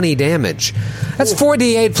 plus 20 damage. That's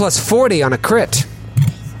 4d8 plus 40 on a crit.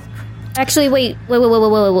 Actually, wait.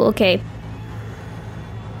 Okay.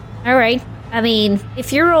 All right. I mean,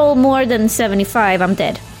 if you roll more than 75, I'm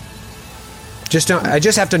dead. I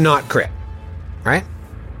just have to not crit, right?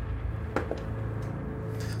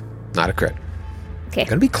 Not a crit. Okay.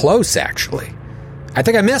 Gonna be close, actually. I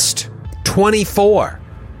think I missed. 24.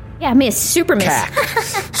 Yeah, miss. Super miss. Cack.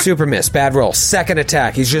 Super miss. Bad roll. Second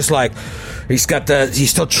attack. He's just like, he's still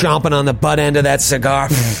chomping on the butt end of that cigar.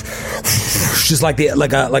 Just like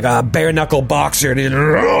a bare knuckle boxer. And he's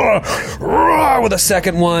with a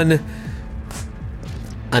second one.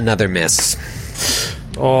 Another miss.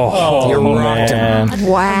 You rocked him.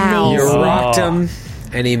 Wow. You rocked him,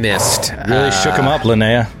 and he missed. Really shook him up,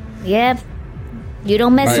 Linnea. Yep. You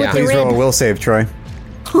don't mess with the Please roll a rib. will save, Troy.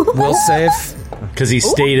 Will save. Because he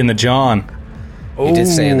stayed in the John. He did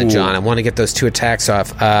say in the John. I want to get those 2 attacks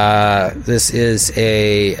off. This is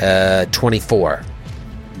a 24.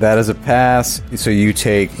 That is a pass. So you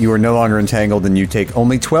are no longer entangled, and you take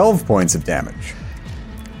only 12 points of damage.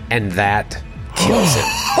 And that kills him.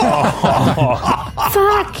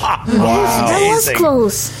 Fuck. That was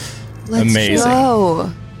close. Amazing.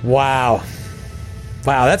 Oh. Wow.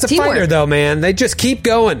 Wow, that's a Teamwork. fighter, though, man. They just keep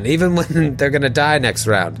going, even when they're going to die next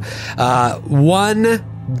round.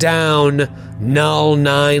 1 down, null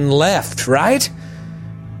 9 left, right?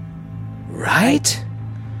 Right?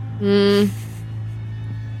 From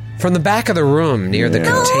the back of the room near the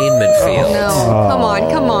containment field, No.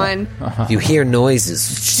 Come on. you hear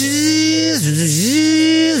noises.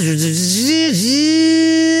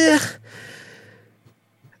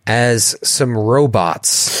 As some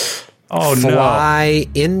robots fly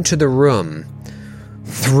into the room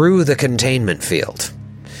through the containment field.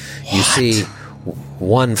 You see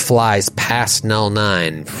one flies past Null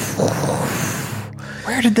 9.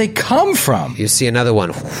 Where did they come from? You see another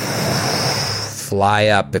one fly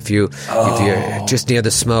up. If you're just near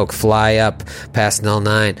the smoke, fly up past Null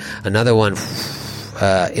 9. Another one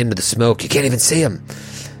into the smoke. You can't even see them.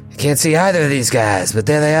 You can't see either of these guys, but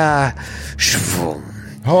there they are.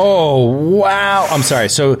 Oh, wow. I'm sorry.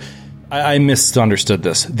 So I misunderstood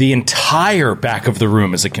this. The entire back of the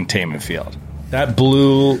room is a containment field. That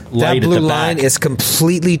blue light That blue at the line back is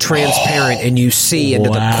completely transparent, and you see into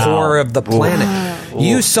the core of the planet.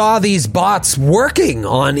 You saw these bots working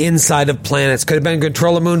on inside of planets. Could have been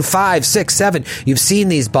Controller Moon 5, 6, 7. You've seen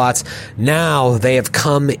these bots. Now they have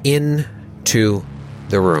come into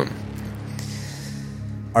the room.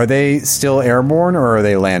 Are they still airborne, or are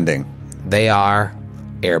they landing? They are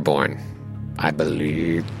airborne, I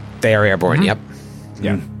believe. They are airborne, yep.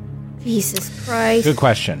 Yeah. Jesus Christ. Good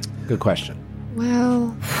question. Good question.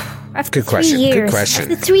 Well, After Good question. 3 years, Good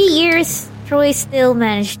question. After 3 years, Troy still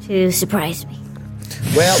managed to surprise me.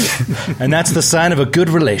 Well, and that's the sign of a good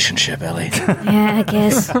relationship, Ellie. Yeah, I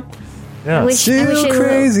guess. Yeah. I wish you could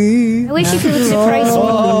surprise me.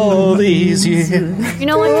 All these years. You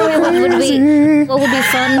know what, Troy? What would be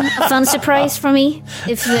fun? A fun surprise for me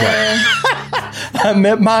if I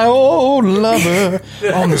met my old lover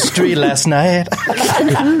on the street last night.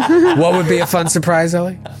 What would be a fun surprise,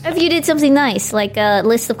 Ellie? If you did something nice, like a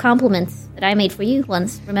list of compliments that I made for you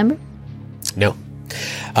once, remember? No.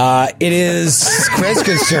 It is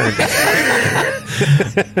Kreska's turn.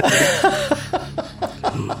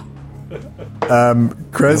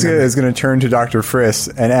 Kreska is going to turn to Dr. Friss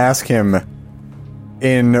and ask him,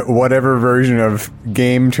 in whatever version of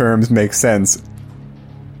game terms makes sense,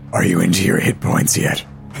 are you into your hit points yet?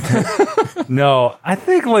 No, I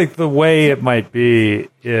think like the way it might be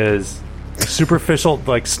is superficial,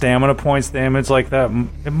 like stamina points damage like that.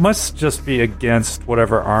 It must just be against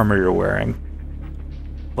whatever armor you're wearing,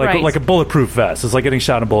 like a bulletproof vest. It's like getting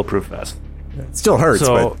shot in a bulletproof vest. It still hurts,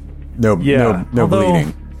 So, but no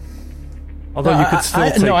bleeding. Although you could still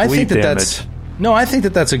take I bleed think damage. I think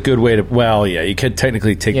that's a good way to. Well, yeah, you could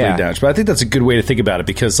technically take bleed damage, but I think that's a good way to think about it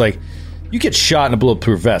because, like, you get shot in a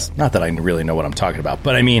bulletproof vest. Not that I really know what I'm talking about,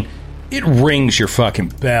 but I mean, it rings your fucking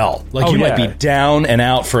bell. Like, you might be down and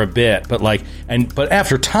out for a bit, but but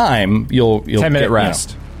after time, you'll 10-minute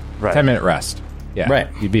rest. Right. 10-minute rest. Yeah, right.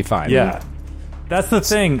 You'd be fine. Yeah, that's the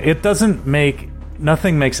thing. It doesn't make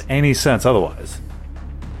nothing makes any sense otherwise.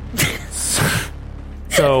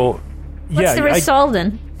 So, What's the result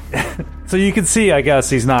then? So you can see, I guess,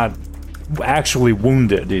 he's not actually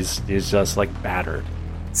wounded. He's just like battered.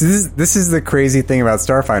 So this is the crazy thing about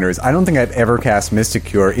Starfinder is I don't think I've ever cast Mystic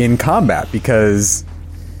Cure in combat because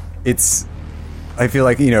I feel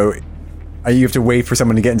like, you have to wait for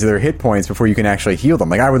someone to get into their hit points before you can actually heal them.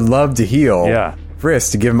 Like, I would love to heal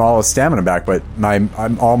Friss to give him all his stamina back, but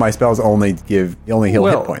all my spells only heal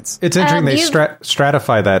hit points. It's interesting they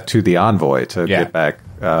stratify that to the envoy to get back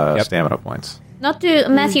stamina points. Not to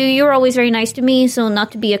Matthew, you're always very nice to me, so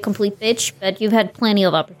not to be a complete bitch, but you've had plenty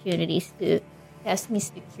of opportunities to cast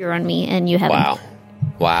Mystic Cure on me, and you haven't.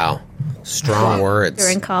 Wow. Strong words.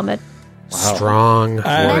 During combat. Wow. Strong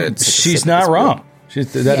words. She's not wrong.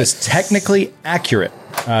 That is technically accurate.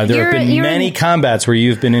 There have been many combats where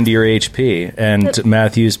you've been into your HP, and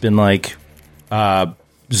Matthew's been like,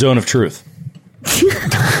 zone of truth. He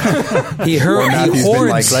Matthew's been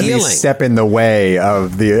like, let me step in the way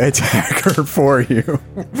of the attacker for you.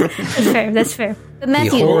 That's fair. But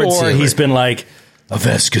Matthew, or he's been like, a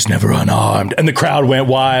Veska's never unarmed, and the crowd went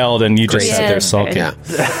wild, and you just sit there sulking.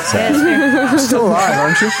 Yeah. Still alive,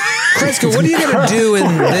 aren't you? Kreska, what are you going to do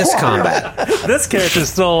in this combat? This character's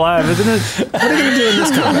still alive, isn't it? What are you going to do in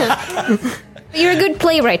this combat? You're a good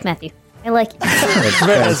playwright, Matthew. I like it.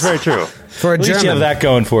 That's very true. For a At least German. you have that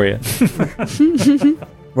going for you.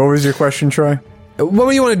 What was your question, Troy? What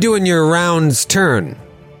do you want to do in your round's turn?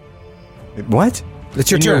 What?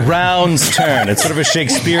 It's your in turn. Your round's turn. It's sort of a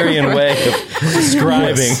Shakespearean way of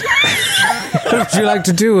describing. What would you like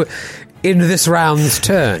to do in this round's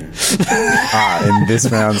turn? In this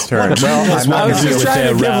round's turn. Well, I'm not I was just trying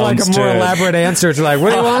to give like a more elaborate answer to like,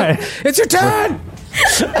 what do you want? It's your turn!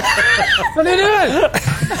 What are you doing?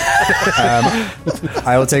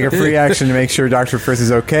 I will take a free action to make sure Dr. Friss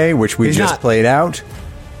is okay, which we just played out.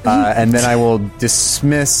 And then I will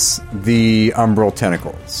dismiss the umbral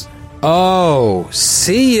tentacles. Oh,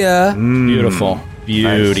 see ya. Beautiful.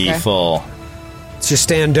 Beautiful. It's your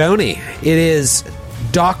Standoni. It is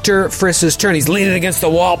Dr. Friss's turn. He's leaning against the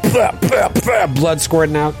wall. Blood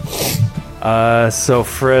squirting out. So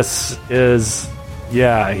Friss is...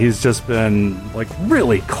 Yeah, he's just been, like,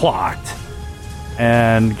 really clocked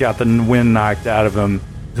and got the wind knocked out of him.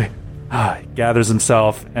 He gathers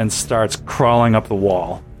himself and starts crawling up the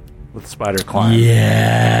wall with Spider Climb.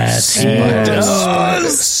 Yes, he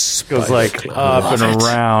does. Goes, like, up and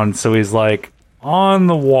around. So he's, like, on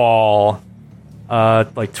the wall,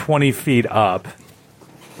 like, 20 feet up.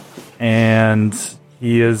 And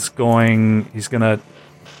he's going to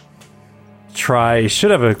try... He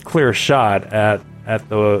should have a clear shot at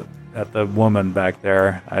the woman back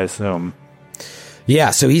there, I assume.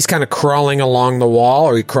 Yeah, so he's kind of crawling along the wall,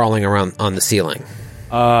 or he crawling around on the ceiling?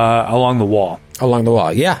 Along the wall. Along the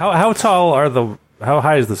wall, yeah. How tall are how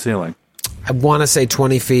high is the ceiling? I want to say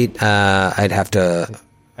 20 feet. I'd have to...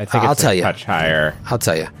 I think I'll it's tell a you. touch higher. I'll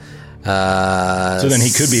tell you. So then he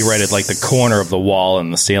could be right at like the corner of the wall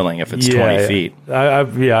and the ceiling if it's 20 feet.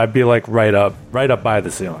 I'd be like right up by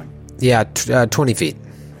the ceiling. Yeah, 20 feet.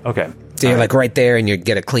 Okay. So you're like right there and you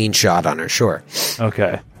get a clean shot on her, sure.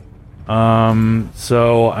 Okay.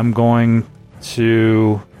 So I'm going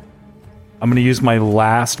to use my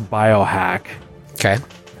last biohack. Okay.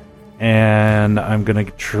 And I'm going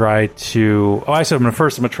to try to... Oh, I said I'm going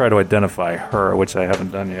to try to identify her, which I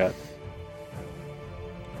haven't done yet.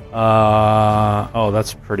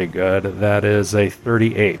 That's pretty good. That is a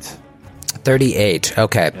 38. 38.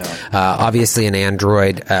 Okay. Obviously an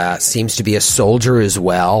android, seems to be a soldier as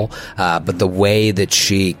well, but the way that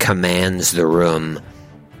she commands the room,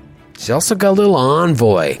 she's also got a little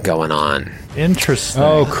envoy going on. Interesting.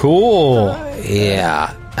 Oh, cool.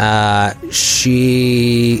 Yeah.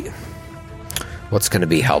 What's going to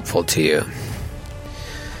be helpful to you?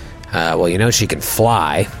 Well, you know she can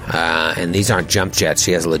fly, and these aren't jump jets.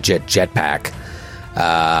 She has a legit jetpack.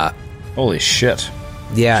 Holy shit.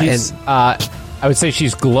 Yeah, She's, and I would say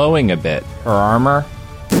she's glowing a bit. Her armor,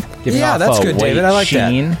 giving Yeah, off that's a good, white David. I like that.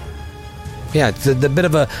 sheen. yeah, it's the bit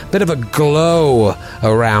of a glow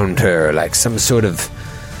around her, like some sort of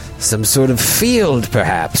field,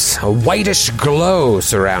 perhaps. A whitish glow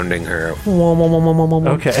surrounding her.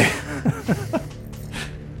 Okay.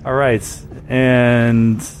 All right.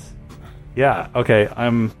 And yeah, okay.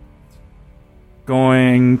 I'm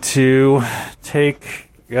going to take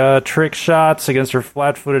trick shots against her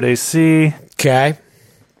flat-footed AC. Okay.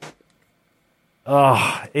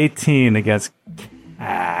 18 against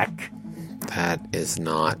CAC. That is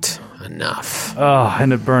not enough. Oh,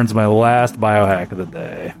 and it burns my last biohack of the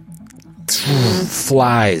day.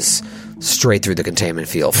 Flies straight through the containment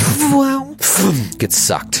field. Gets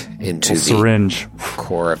sucked into the Syringe.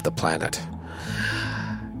 core of the planet.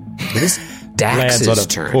 It is Lands on Dax's a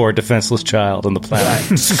turn. poor defenseless child on the planet.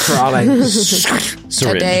 Crawling. Syringe.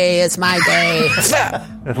 Today is my day.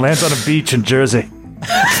 It lands on a beach in Jersey.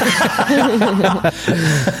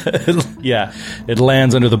 Yeah, it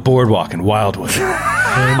lands under the boardwalk in Wildwood. All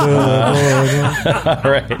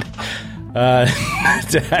right.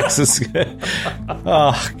 Dax is good.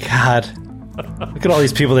 Oh, God. Look at all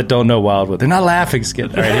these people that don't know Wildwood. They're not laughing,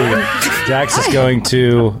 Skid. All right, here we go. Dax is going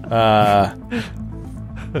to...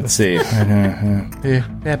 let's see. How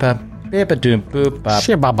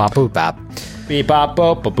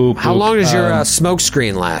long does your smoke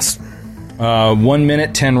screen last? 1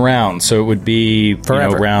 minute, 10 rounds. So it would be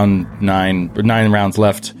Forever. round 9 rounds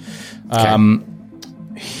left. Okay.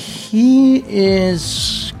 He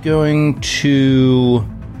is going to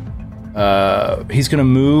he's going to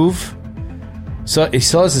move. So he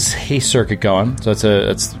still has his haste circuit going. So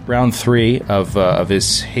that's round 3 of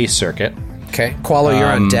his haste circuit. Okay. Qualo,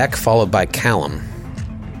 you're on deck, followed by Callum.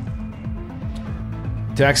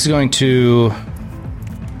 Dax is going to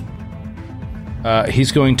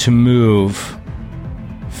he's going to move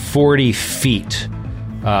 40 feet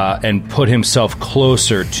and put himself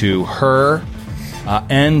closer to her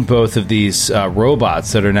and both of these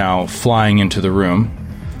robots that are now flying into the room.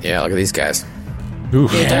 Yeah, look at these guys. Oh,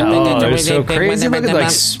 they're so crazy. Look at like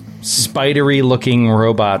spidery looking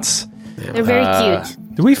robots. They're very cute.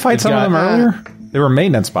 Did we fight some of them earlier? They were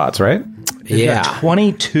maintenance bots, right? They've got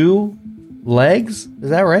 22 legs. Is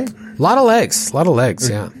that right? A lot of legs,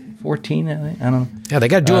 yeah. 14, I think. I don't know. Yeah, they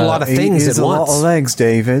got to do a lot of things It's at a lot once. of legs,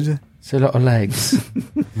 David. It's a lot of legs.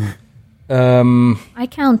 I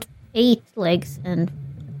count 8 legs and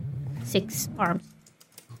 6 arms.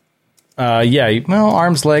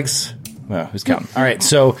 Arms, legs. Well, who's counting? All right,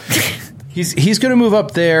 so he's going to move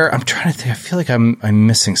up there. I'm trying to think. I feel like I'm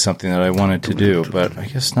missing something that I wanted to do, but I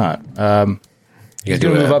guess not. He's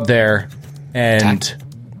going to move up there, and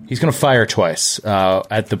he's going to fire twice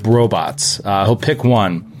at the robots. He'll pick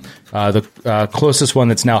one, the closest one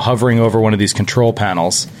that's now hovering over one of these control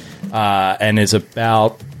panels, and is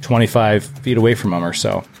about 25 feet away from him or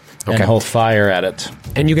so. And Okay. he'll fire at it.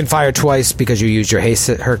 And you can fire twice because you used your haste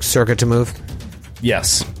circuit to move?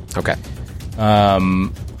 Yes. Okay.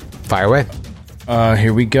 Fire away.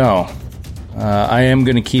 Here we go. I am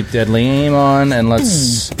going to keep deadly aim on, and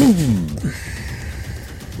let's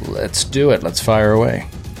do it. Let's fire away.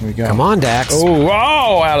 Here we go. Come on, Dax. Oh,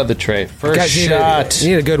 out of the tray. First Guys, shot. you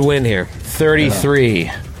need a good win here.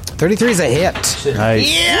 33. 33 is a hit.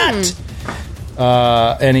 Nice.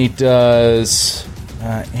 And he does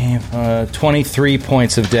 23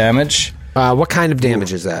 points of damage. What kind of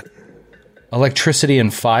damage is that? Electricity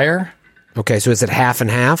and fire. Okay, so is it half and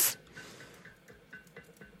half?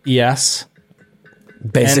 Yes.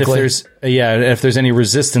 Basically, And if there's any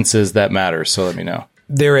resistances, that matters. So let me know.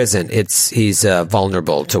 there isn't. He's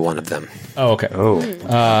vulnerable to one of them. Oh, okay.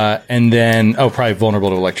 And then probably vulnerable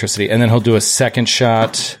to electricity. And then he'll do a second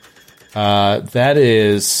shot. That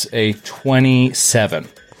is a 27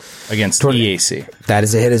 against EAC. That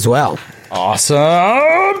is a hit as well. Awesome,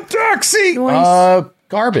 Daxy.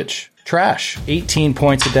 Garbage, trash. 18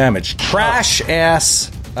 points of damage. Trash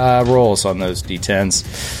ass rolls on those D10s.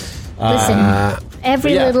 Listen,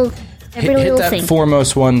 every yeah. little Hit that thing.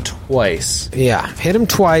 foremost one twice. Yeah, hit him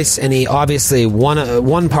twice, and he obviously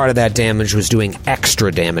one part of that damage was doing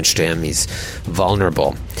extra damage to him. He's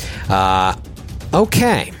vulnerable.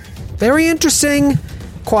 Okay, Very interesting.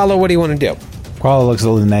 Qualo, what do you want to do? Qualo looks at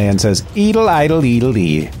Linnea and says, "Eedle, idle, eedle,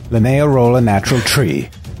 ee. Linnea roll a natural tree."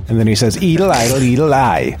 And then he says, "Eedle, idle, eedle,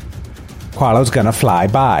 eye. Qualo's gonna fly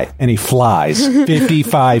by." And he flies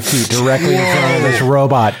 55 feet directly in front of this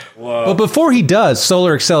robot. Whoa. But before he does,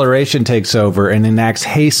 solar acceleration takes over and enacts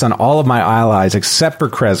haste on all of my allies except for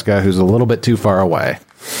Kreska, who's a little bit too far away.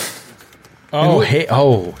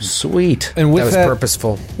 Sweet. And with that was that,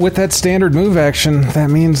 purposeful. With that standard move action, that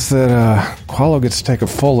means that Qualo gets to take a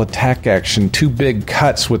full attack action. 2 big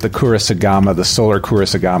cuts with the Kurosagama, the solar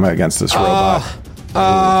Kurosagama, against this robot.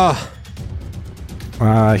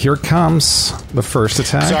 Here comes the first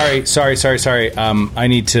attack. Sorry. I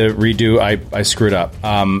need to redo. I screwed up.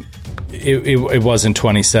 It wasn't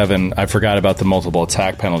 27. I forgot about the multiple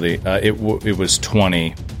attack penalty. It was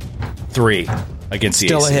 23 against the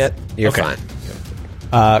Still AC. a hit. You're fine.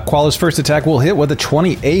 Qualo's first attack will hit with a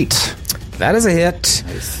 28. That is a hit.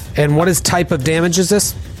 Nice. And what is type of damage is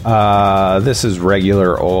this? This is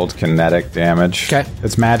regular old kinetic damage. Okay.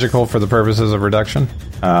 It's magical for the purposes of reduction.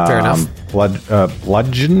 Fair enough.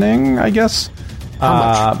 Bludgeoning, I guess.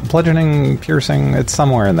 How much? Bludgeoning, piercing, it's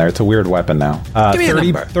somewhere in there. It's a weird weapon now. Give me a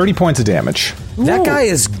number. 30 points of damage. That guy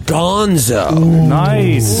is gonzo.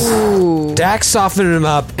 Nice. Dax softened him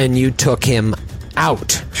up, and you took him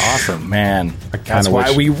out. Awesome, man. That's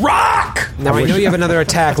why we rock. Now I know you have another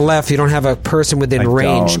attack left. You don't have a person within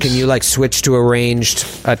range. don't. Can you switch to a ranged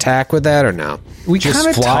attack with that or no? We Just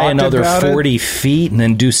kinda fly talked another about 40 feet and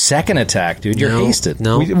then do second attack, dude. You're hasted.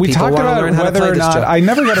 No, We people talked wanna about learn how to whether play or this not. job. I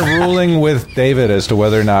never got a ruling with David as to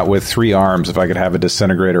whether or not with 3 arms, if I could have a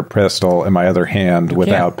disintegrator pistol in my other hand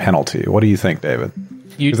without penalty. What do you think, David?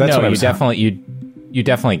 You 'Cause that's what I was you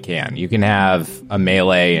definitely can. You can have a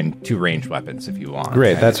melee and 2 ranged weapons if you want.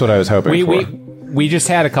 Great, that's what I was hoping for. We just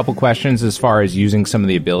had a couple questions as far as using some of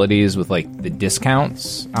the abilities with the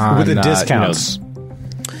discounts. With the discounts.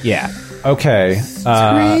 Yeah. Okay.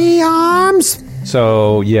 3 arms.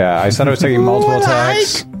 So, yeah, I said I was taking multiple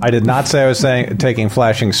attacks. I did not say I was taking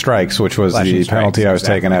flashing strikes, which was the penalty I was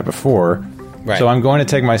taking at before. Right. So I'm going to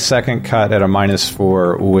take my second cut at a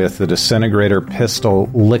 -4 with the Disintegrator Pistol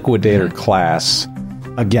Liquidator class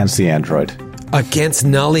against the android. Against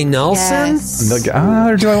Nully Nelson? Yes.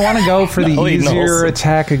 Or do I want to go for the Nully easier Nelson.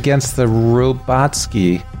 attack against the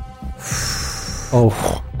Robotsky?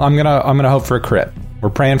 Oh, I'm gonna hope for a crit. We're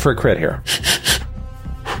praying for a crit here.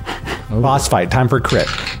 Boss fight, time for a crit.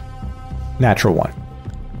 Natural 1.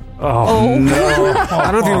 Oh, no.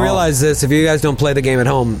 I don't know if you realize this. If you guys don't play the game at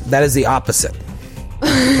home, that is the opposite.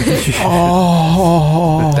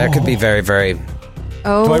 That could be very, very.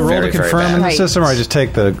 Oh, Do I roll Very, to very confirm bad. in the Right. system, or I just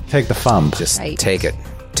take the thumb? Just Right. take it.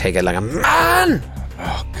 Take it like a man.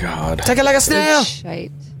 Oh, God. Take it like a snail.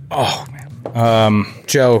 shite. Oh, man.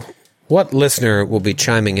 Joe, what listener will be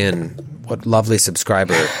chiming in? What lovely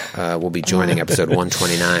subscriber will be joining episode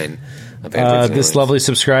 129 of Android This Feelings? lovely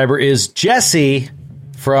subscriber is Jesse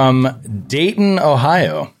from Dayton,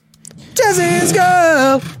 Ohio. Jesse's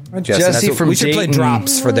girl. Jesse from we should play Dayton.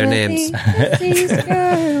 drops for their names.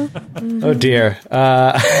 Oh, dear.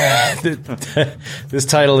 This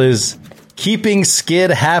title is Keeping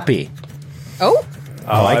Skid Happy. Oh,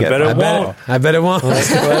 I bet it won't. I bet it won't.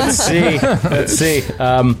 Let's see. Let's see.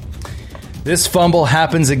 This fumble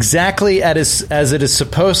happens exactly as it is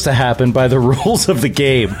supposed to happen by the rules of the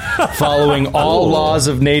game, following all laws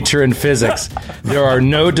of nature and physics. There are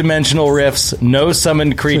no dimensional rifts, no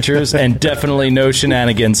summoned creatures, and definitely no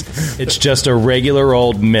shenanigans. It's just a regular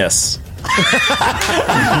old miss.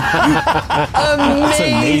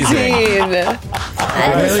 amazing!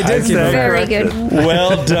 really did keep it Very good.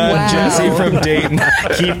 Well done, Wow. Jesse from Dayton.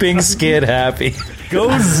 Keeping Skid happy.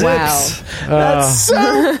 Go Zips. That's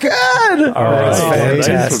so good. All right.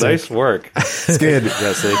 fantastic. Nice work. Skid,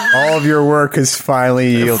 Jesse. All of your work has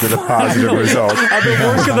finally yielded a positive result. I've been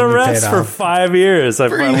working the rest for 5 years. I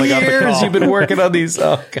finally got the Years call. you've been working on these.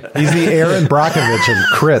 Oh, God. He's the Aaron Brockovich of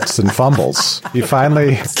crits and fumbles.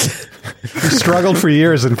 He struggled for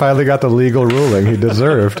years and finally got the legal ruling he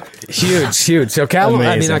deserved. Huge. So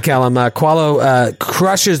Qualo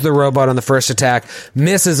crushes the robot on the first attack,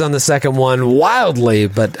 misses on the second one wildly,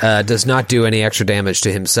 but does not do any extra damage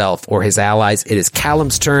to himself or his allies. It is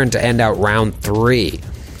Callum's turn to end out round 3.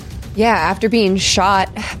 Yeah, after being shot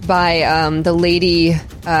by the lady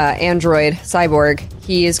android cyborg,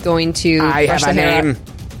 he is going to. I brush have a the hair name.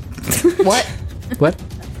 out. What? What?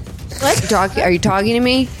 Are you talking to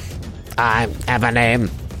me? I have a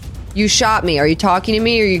name. You shot me. Are you talking to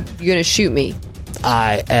me, or are you going to shoot me?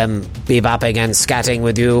 I am bebopping and scatting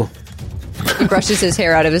with you. He brushes his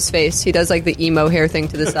hair out of his face. He does like the emo hair thing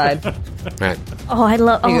to the side. Right. Oh, I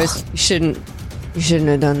love. He Oh, goes, "You shouldn't You shouldn't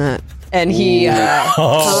have done that. And he hurls,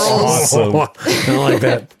 Awesome. I like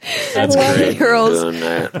that. That's great.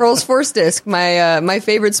 hurls Force Disc, my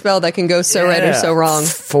favorite spell that can go so right or so wrong.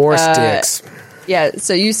 Force dicks. Yeah,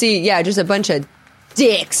 so you see, just a bunch of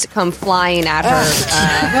dicks come flying at her.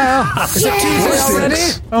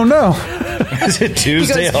 Oh no! Is it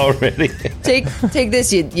Tuesday He goes- already? Take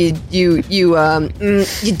this, you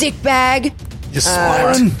dick bag. Just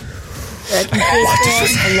swallowing. And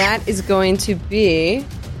that is going to be.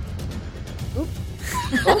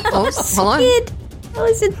 Hold on. Kid, how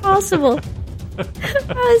is it possible?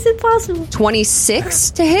 How is it possible?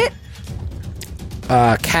 26 to hit.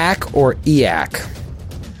 CAC or EAC?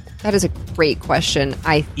 That is a great question.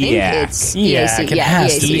 I think EAC. it's EAC. EAC. It Yeah,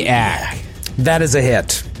 has to be. EAC. That is a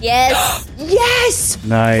hit. Yes. Yes.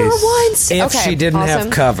 Nice. For once. If Okay, she didn't awesome.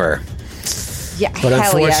 have cover. Yeah, But hell yeah,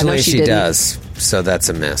 unfortunately, no, she didn't. does. So that's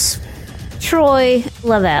a miss. Troy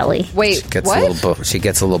LaValle. Wait, Gets what? she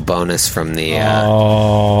gets a little bonus from the.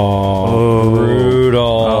 Oh, brutal.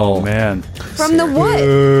 Oh man. From the what?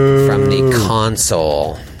 From the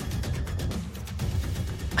console.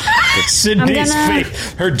 Sydney's gonna-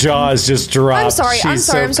 face, her jaws just dropped. I'm sorry. She's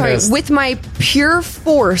so pissed. With my pure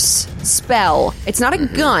force spell, it's not a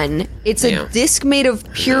gun. It's a Yeah. disc made of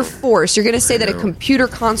pure force. You're going to say that a computer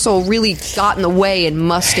console really got in the way and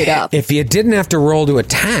mussed it up. If you didn't have to roll to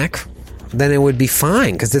attack, then it would be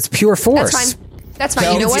fine because it's pure force. That's fine. That's fine.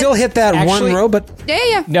 You You know can what? still hit that one Actually- robot,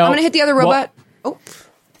 Yeah. No. I'm going to hit the other Well- robot. Oh,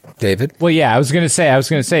 David. Well, yeah, I was gonna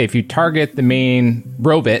say, if you target the main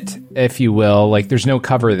robot, if you will, like there's no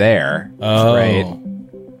cover there, right? And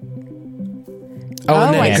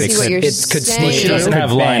then I it see could- what you're it could saying. sneak She through. doesn't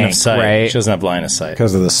have line of bank, sight. right? She doesn't have line of sight.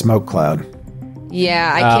 Because of the smoke cloud.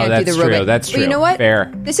 yeah. I Oh, can't do that's the robot. true, that's But you true. know what?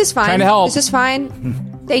 Fair. This is fine. Trying to help. This is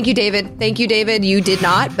fine. Thank you, David. Thank you, David. You did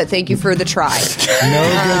not, but thank you for the try.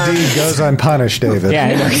 No good deed goes unpunished, David.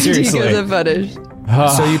 Yeah, no, seriously. The footage.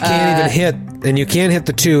 So you can't even hit, and you can't hit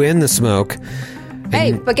the two in the smoke.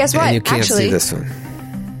 Hey, but guess what? And you can't Actually, see this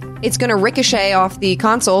one. it's going to ricochet off the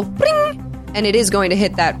console, bling, and it is going to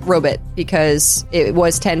hit that robot because it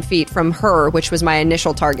was 10 feet from her, which was my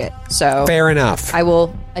initial target. So Fair enough. I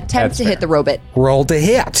will attempt That's to fair. hit the robot. Roll to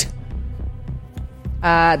hit.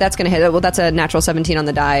 That's going to hit it. Well, that's a natural 17 on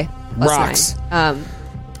the die. Plus Rocks. 9.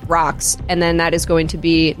 Rocks. And then that is going to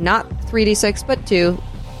be not 3d6, but 2.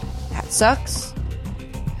 That sucks.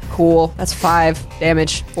 Cool. That's 5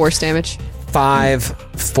 damage. Force damage. 5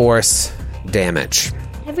 force damage.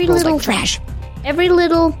 Every Feels little like trash. Every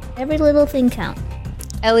little thing counts.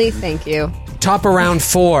 Ellie, thank you. Top of round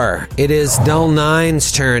 4. It is Null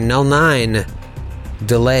 9's turn. Null 9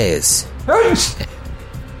 delays.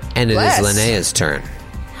 And it Bless. is Linnea's turn.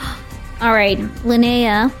 All right,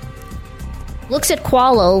 Linnea looks at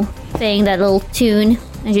Qualo saying that little tune,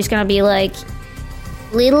 and she's gonna be like,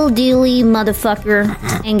 "Little dilly motherfucker,"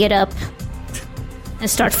 and get up and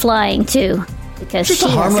start flying too, because Just she a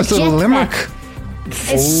harmless has a little limerick.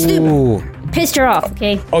 jetpack. It's stupid. Ooh. Pissed her off.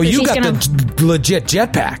 Okay. Oh, So you she's got gonna- the legit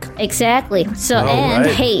jetpack. Exactly. So and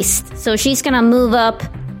right. haste. So she's gonna move up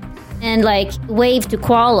and like wave to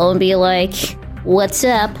Qualo and be like, "What's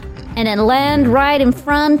up?" And then land right in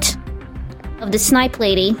front of the snipe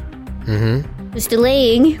lady, who's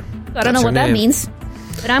delaying. I don't know her what that name. means,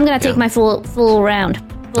 but I'm gonna take my full round.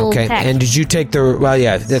 Full Okay. attack. And did you take the... Well,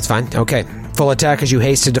 yeah, that's fine. Okay. Full attack as you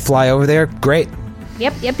hasted to fly over there. Great.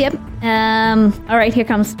 Yep. All right, here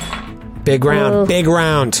comes Big round. Oh. Big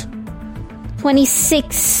round.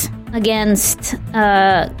 26 against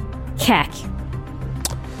CAC.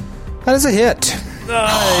 That is a hit.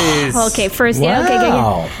 Okay, first, yeah,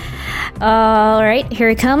 okay. All right, here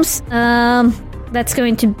it comes. That's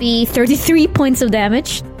going to be 33 points of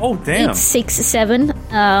damage. Oh damn. 8, 6, 7.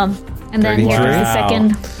 And then here comes the Wow.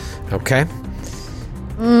 second. Okay.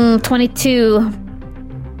 22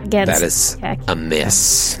 against That is CAC. a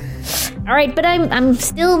miss. All right, but I'm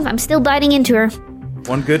still biting into her,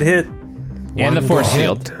 One good hit. And the force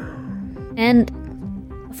field. and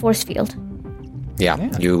a force field. Yeah,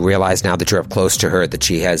 you realize now that you're up close to her that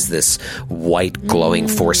she has this white glowing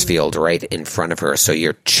force field right in front of her. So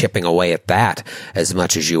you're chipping away at that as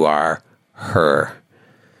much as you are her.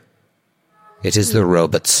 It is the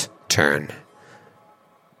robot's turn.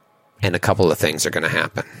 And a couple of things are going to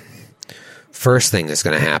happen. First thing that's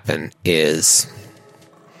going to happen is...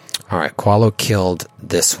 All right, Qualo killed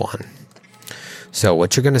this one. So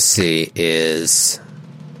what you're going to see is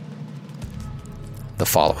the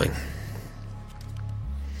following.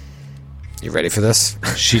 You ready for this?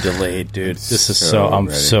 She delayed, dude. This is so I'm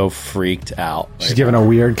ready. so freaked out. She's giving a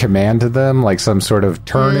weird command to them, like some sort of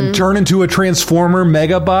turn into a transformer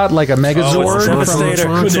megabot, like a Megazord.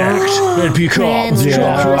 And become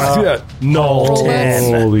Robots.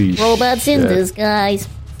 10. Holy Robots in shit. disguise.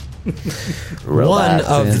 One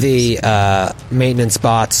of the maintenance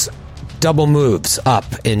bots double moves up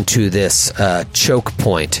into this choke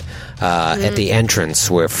point at the entrance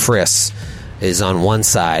where Friss is on one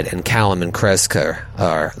side and Callum and Kreska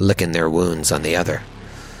are licking their wounds on the other.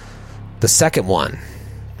 The second one,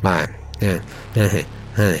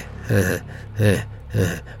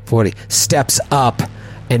 40, steps up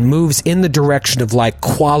and moves in the direction of like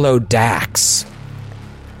Qualo Dax.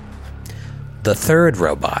 The third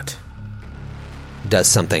robot does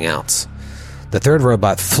something else. The third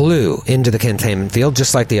robot flew into the containment field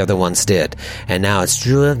just like the other ones did, and now it's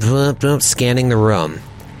scanning the room.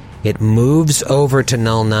 It moves over to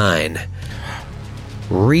Null 9,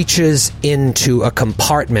 reaches into a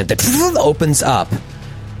compartment that opens up,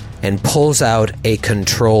 and pulls out a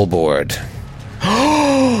control board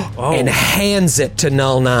and hands it to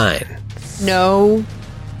Null 9. No.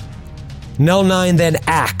 Null 9 then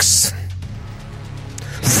acts.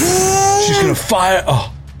 She's gonna fire.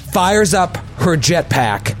 Oh, Fires up her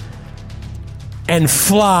jetpack and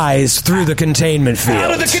flies through the containment field.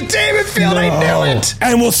 out of the containment field! I knew it.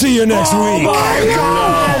 And we'll see you next week. My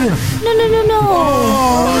God! No.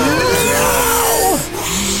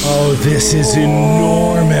 Oh, this is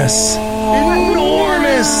enormous.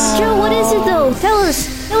 Enormous. Joe, what is it though? Tell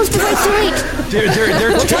us. Tell us before it's too late.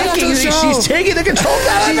 They're taking. She's taking the control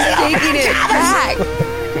down. She's taking it back.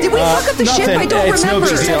 Did we fuck up the ship? I don't It's remember.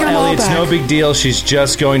 no big deal, Ellie. It's no big deal. She's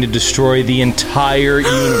just going to destroy the entire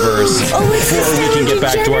universe before we can get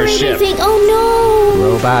back to our ship. Thing. Oh no!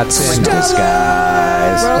 Robots in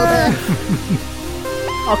disguise.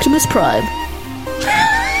 Optimus Prime.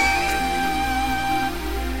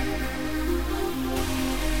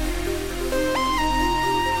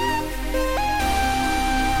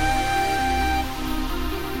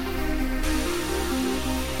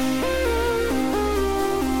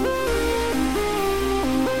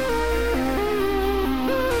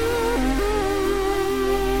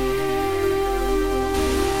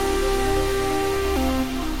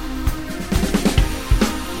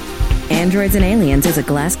 Androids and Aliens is a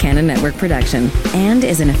Glass Cannon Network production and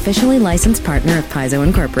is an officially licensed partner of Paizo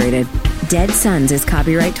Incorporated. Dead Suns is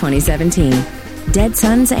copyright 2017. Dead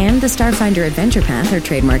Suns and the Starfinder Adventure Path are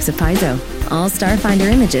trademarks of Paizo. All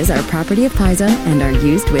Starfinder images are property of Paizo and are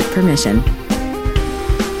used with permission.